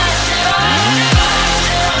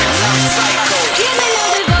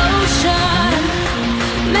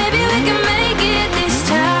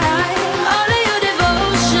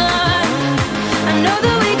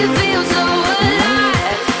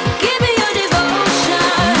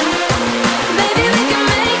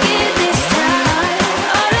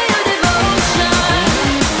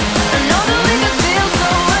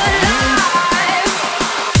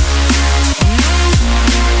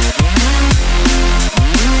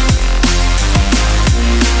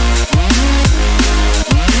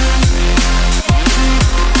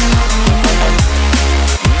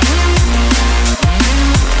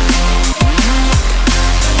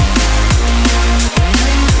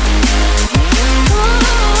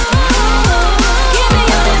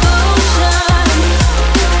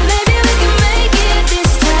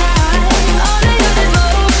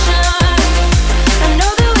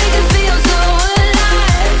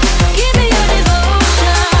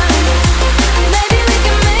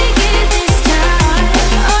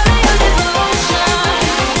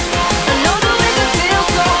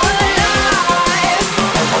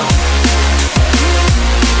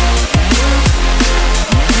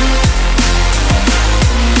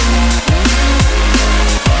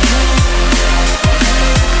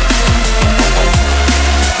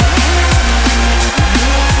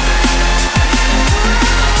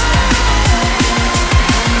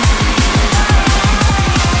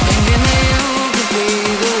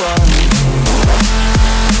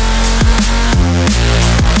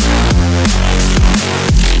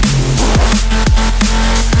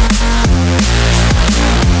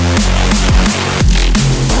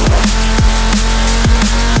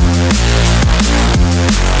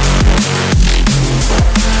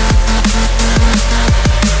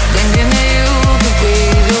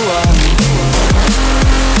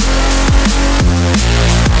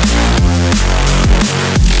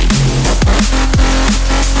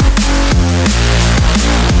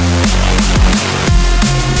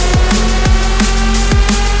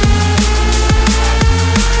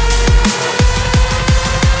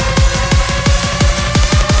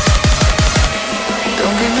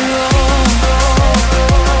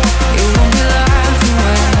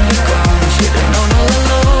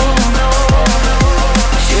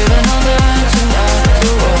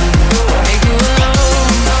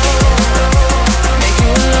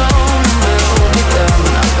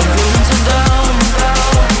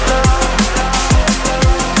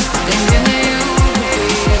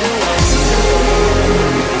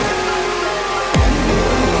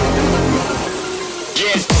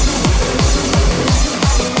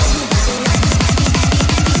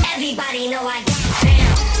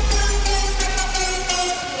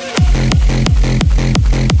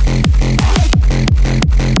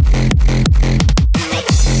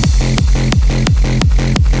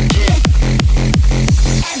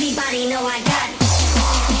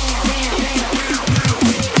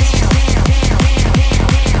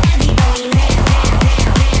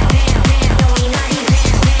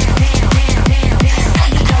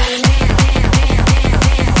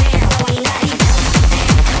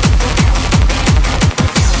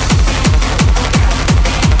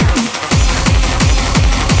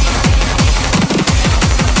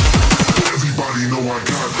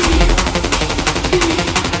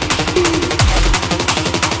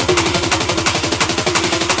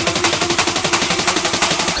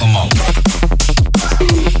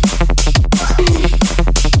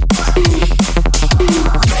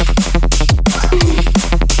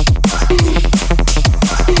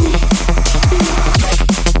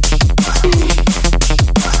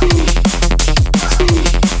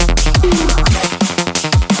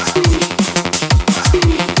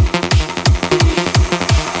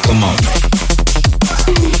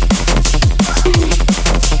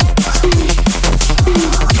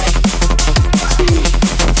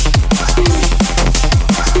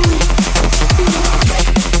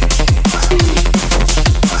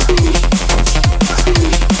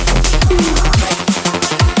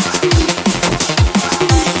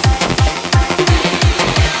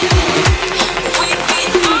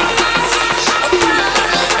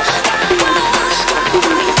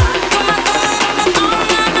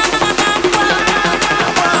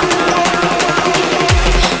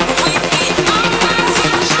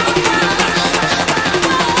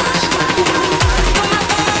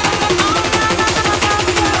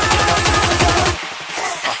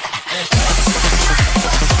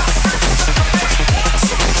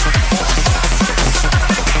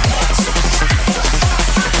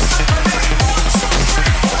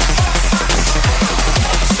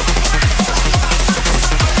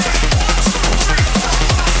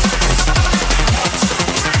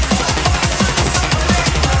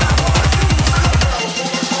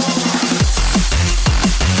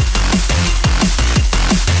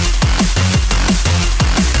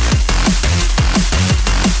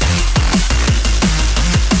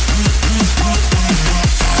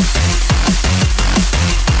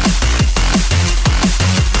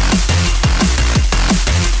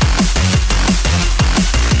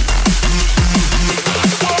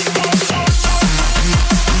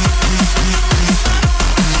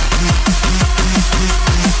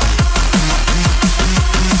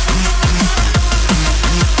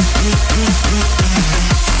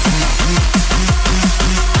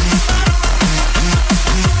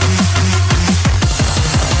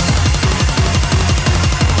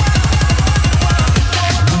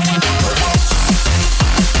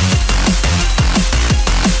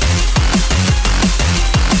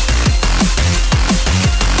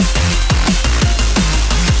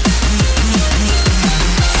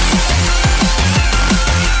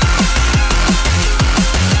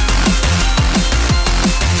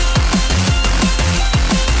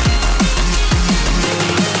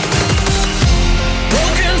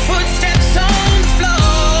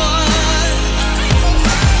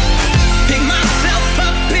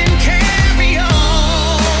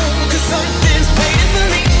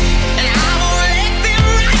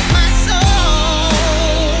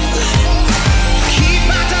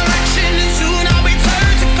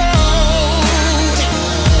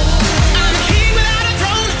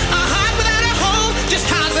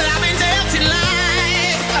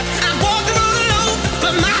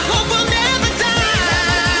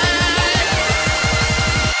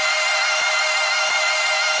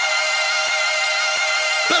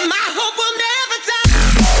 hope will never die.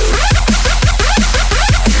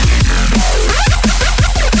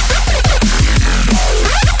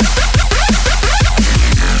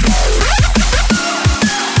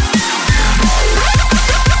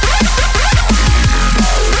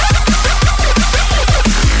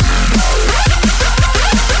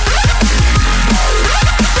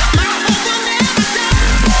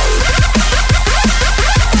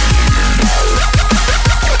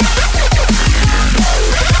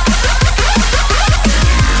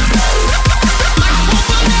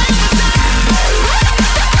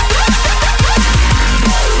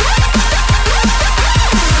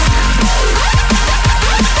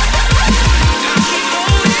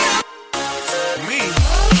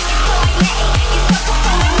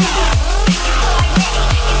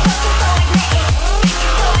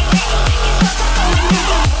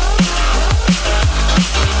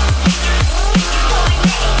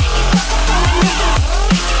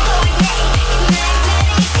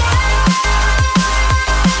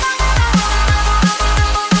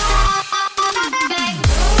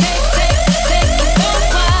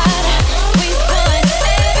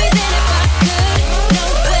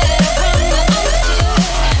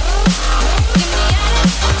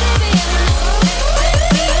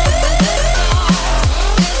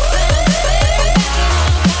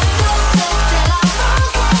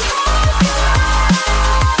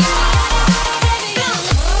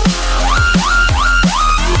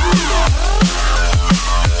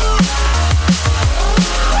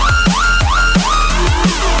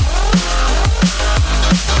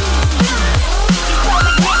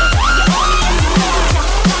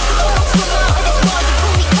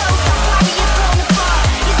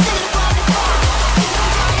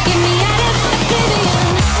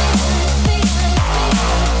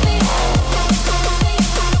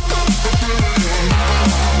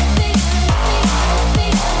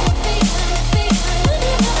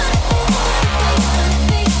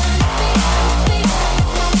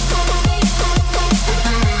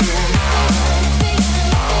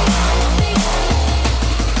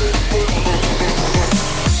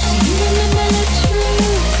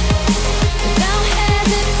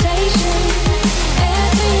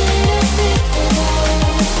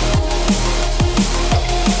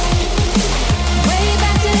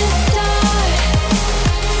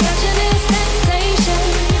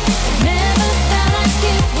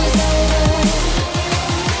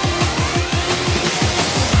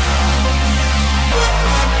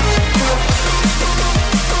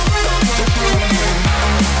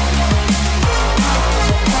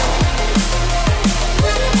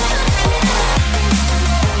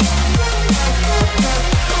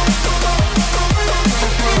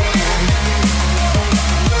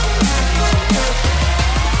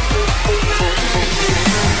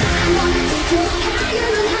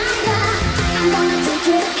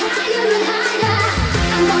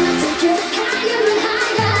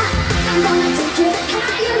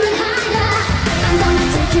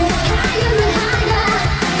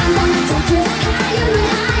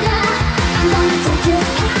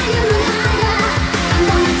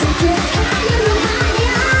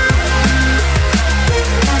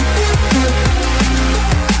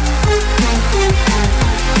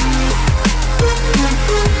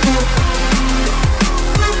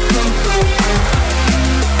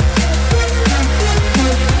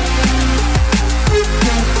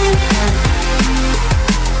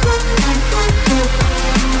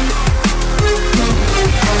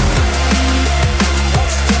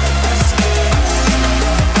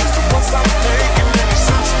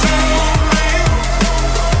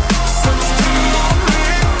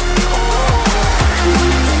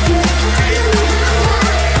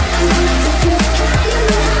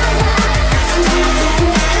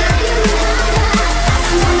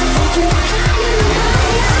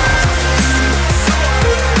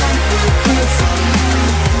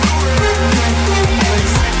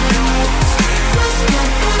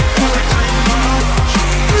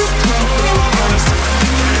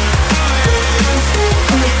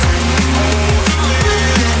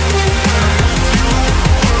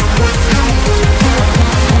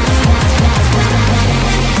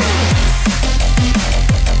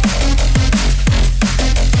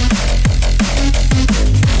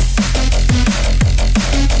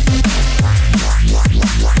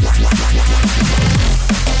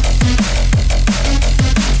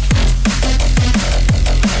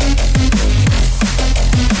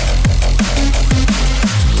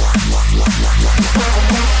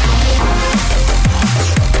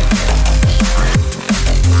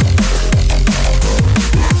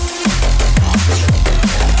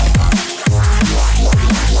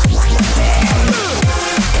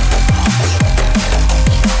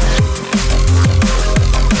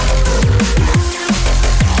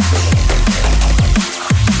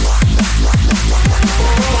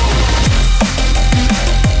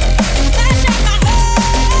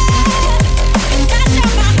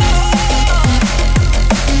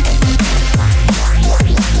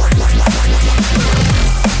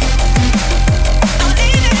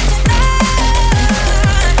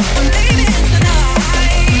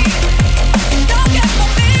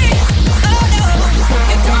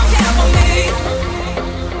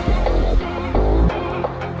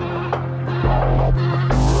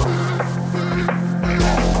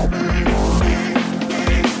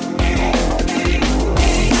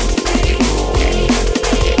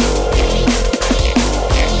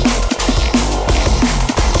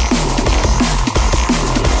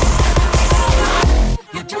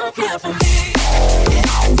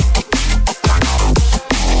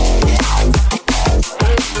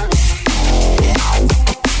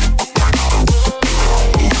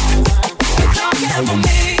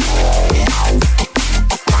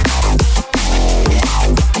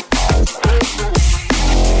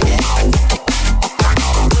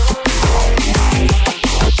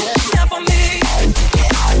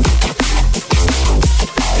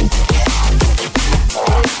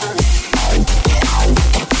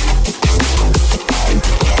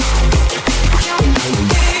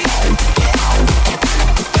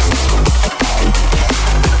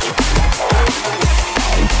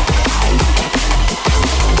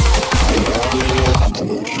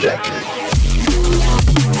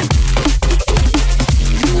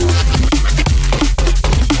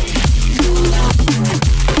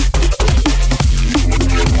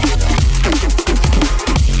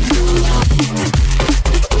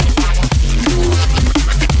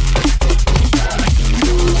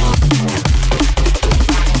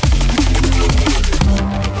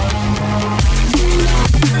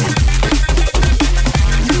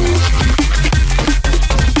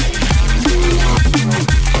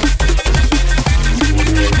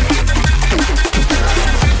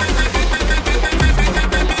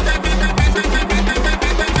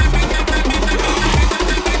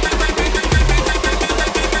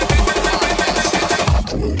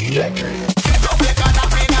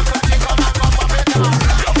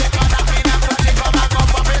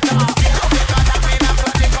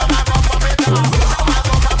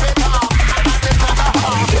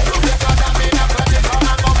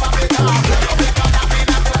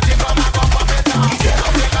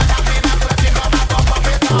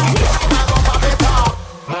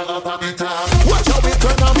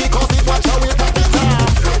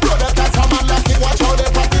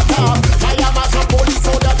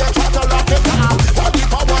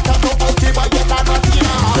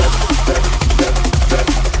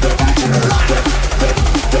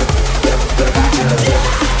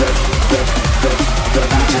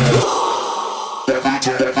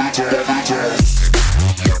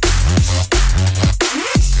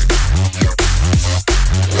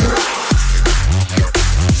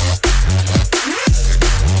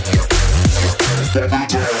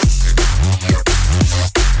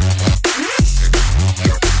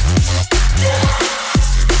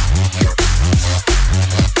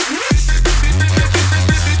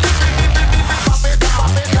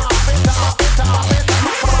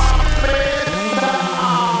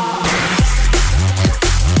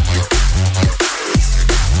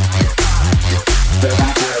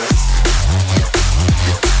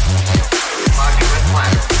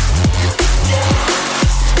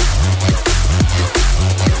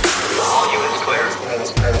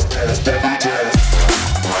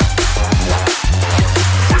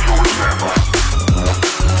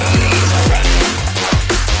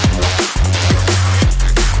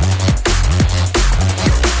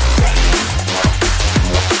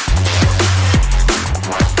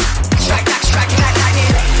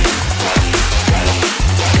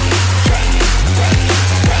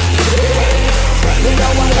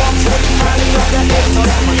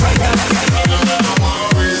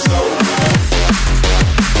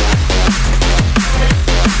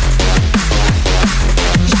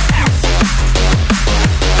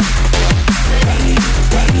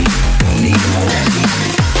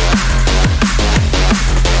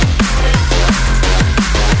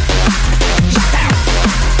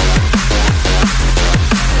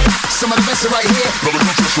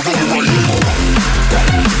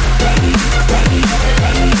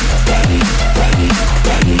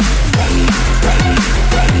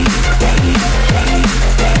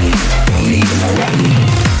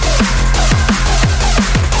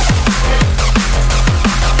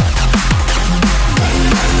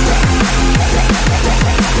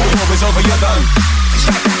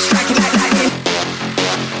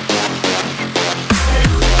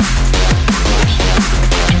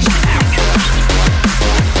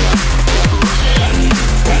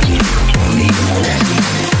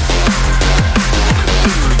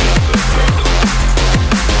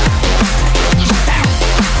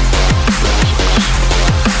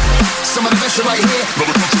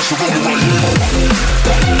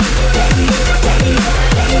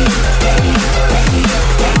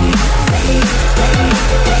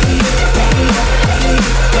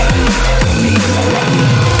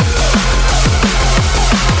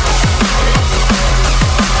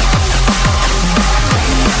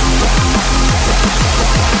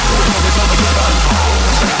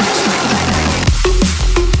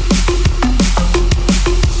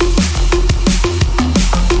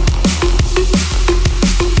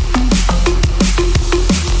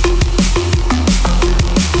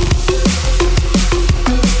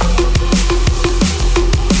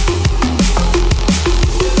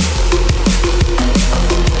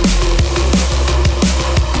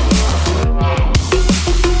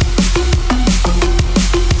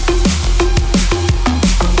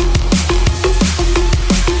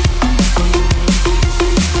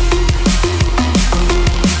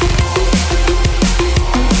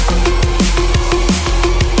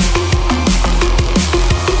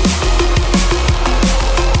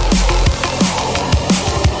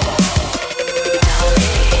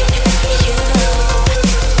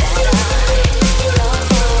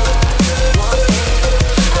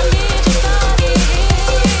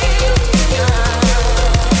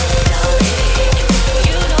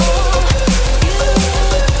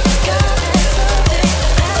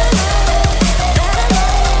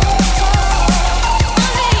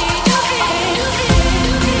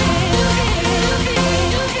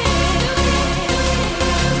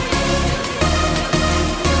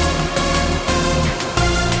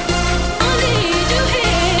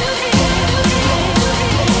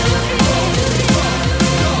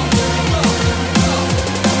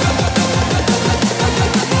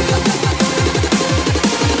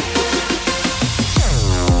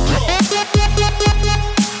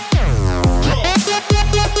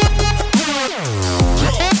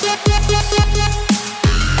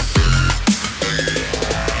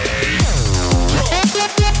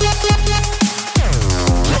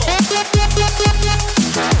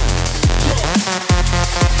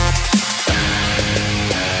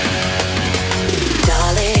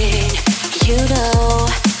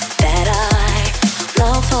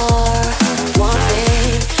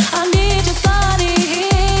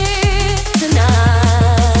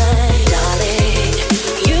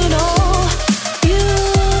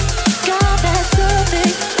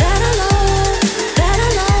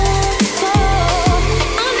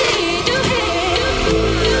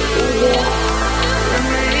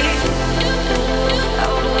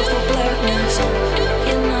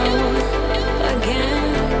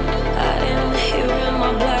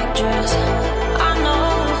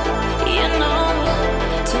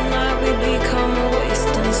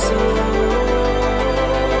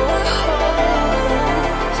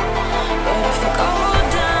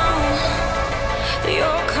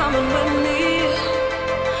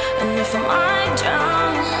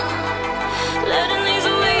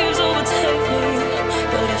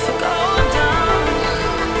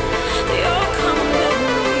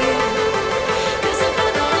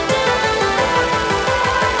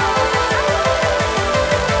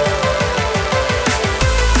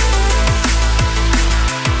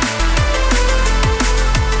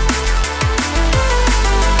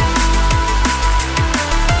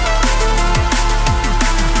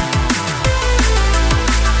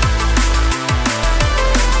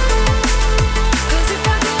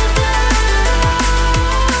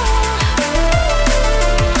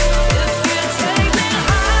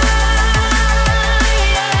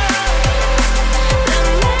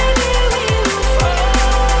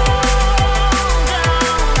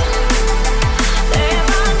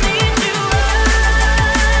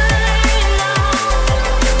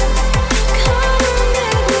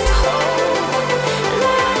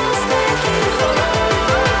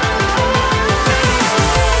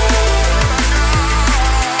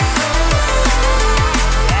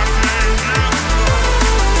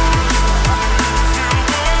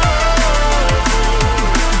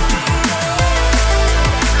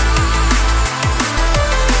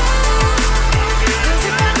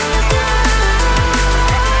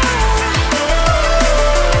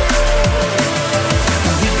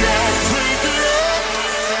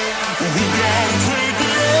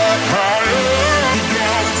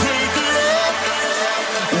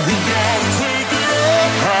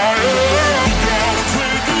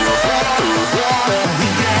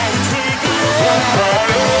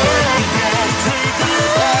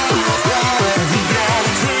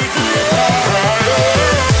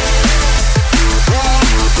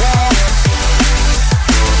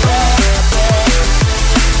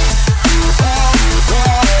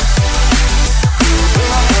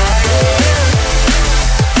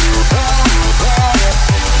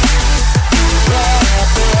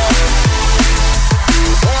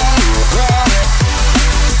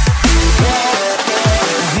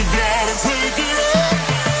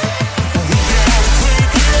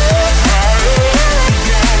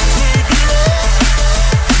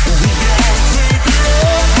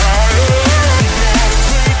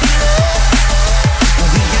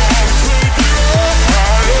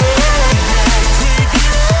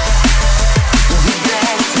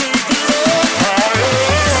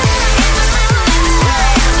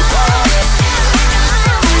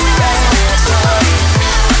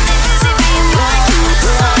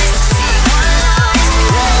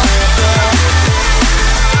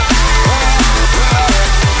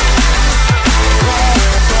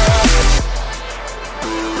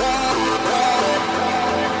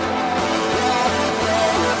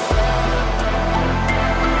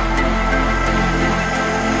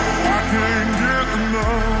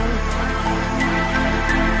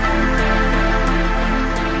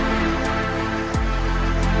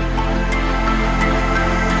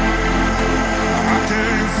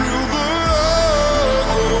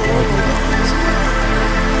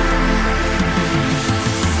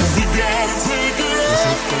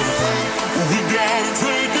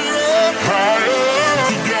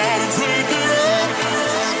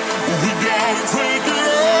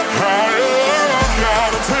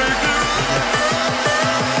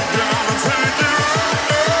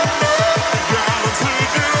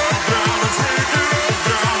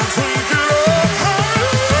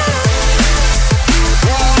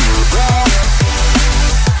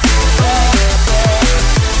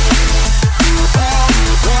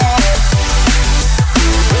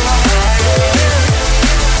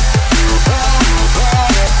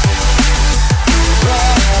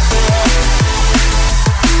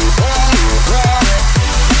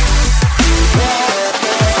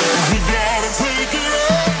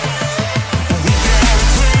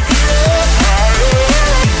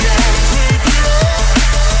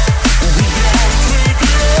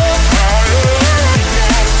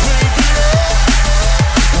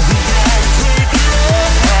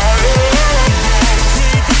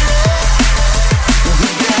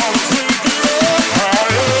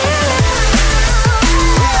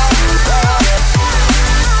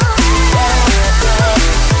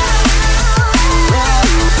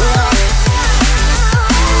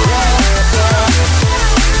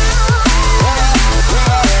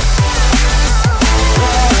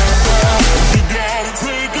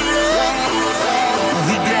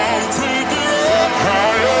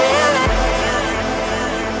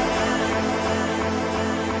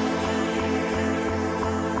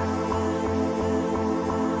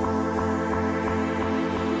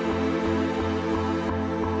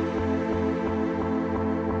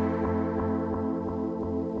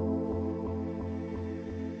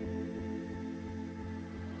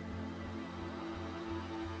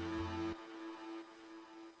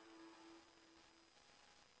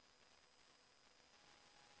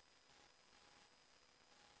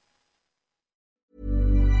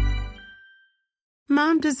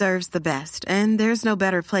 Mom deserves the best, and there's no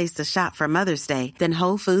better place to shop for Mother's Day than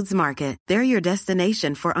Whole Foods Market. They're your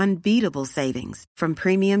destination for unbeatable savings, from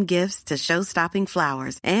premium gifts to show-stopping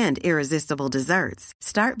flowers and irresistible desserts.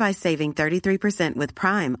 Start by saving 33% with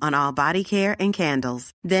Prime on all body care and candles.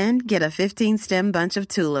 Then get a 15-stem bunch of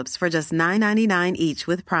tulips for just $9.99 each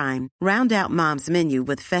with Prime. Round out Mom's menu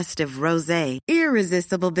with festive rosé,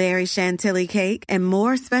 irresistible berry chantilly cake, and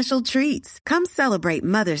more special treats. Come celebrate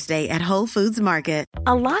Mother's Day at Whole Foods Market.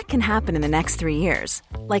 A lot can happen in the next 3 years.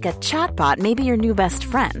 Like a chatbot may be your new best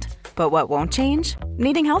friend. But what won't change?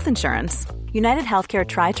 Needing health insurance. United Healthcare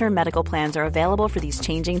Tri-Term Medical Plans are available for these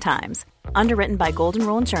changing times. Underwritten by Golden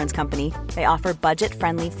Rule Insurance Company, they offer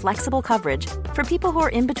budget-friendly, flexible coverage for people who are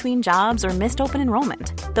in between jobs or missed open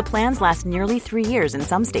enrollment. The plans last nearly 3 years in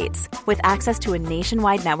some states, with access to a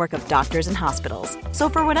nationwide network of doctors and hospitals. So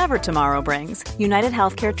for whatever tomorrow brings, United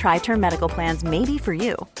Healthcare Tri-Term Medical Plans may be for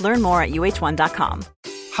you. Learn more at uh1.com.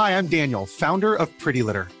 Hi, I'm Daniel, founder of Pretty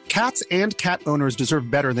Litter. Cats and cat owners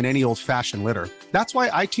deserve better than any old-fashioned litter. That's why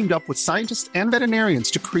I teamed up with scientists and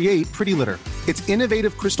veterinarians to create Pretty Litter. Its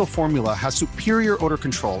innovative crystal formula has superior odor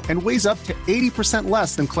control and weighs up to 80%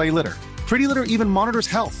 less than clay litter. Pretty Litter even monitors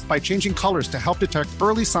health by changing colors to help detect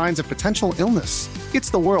early signs of potential illness. It's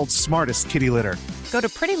the world's smartest kitty litter. Go to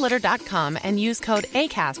prettylitter.com and use code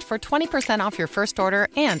ACAST for 20% off your first order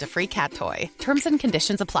and a free cat toy. Terms and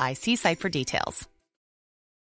conditions apply. See site for details.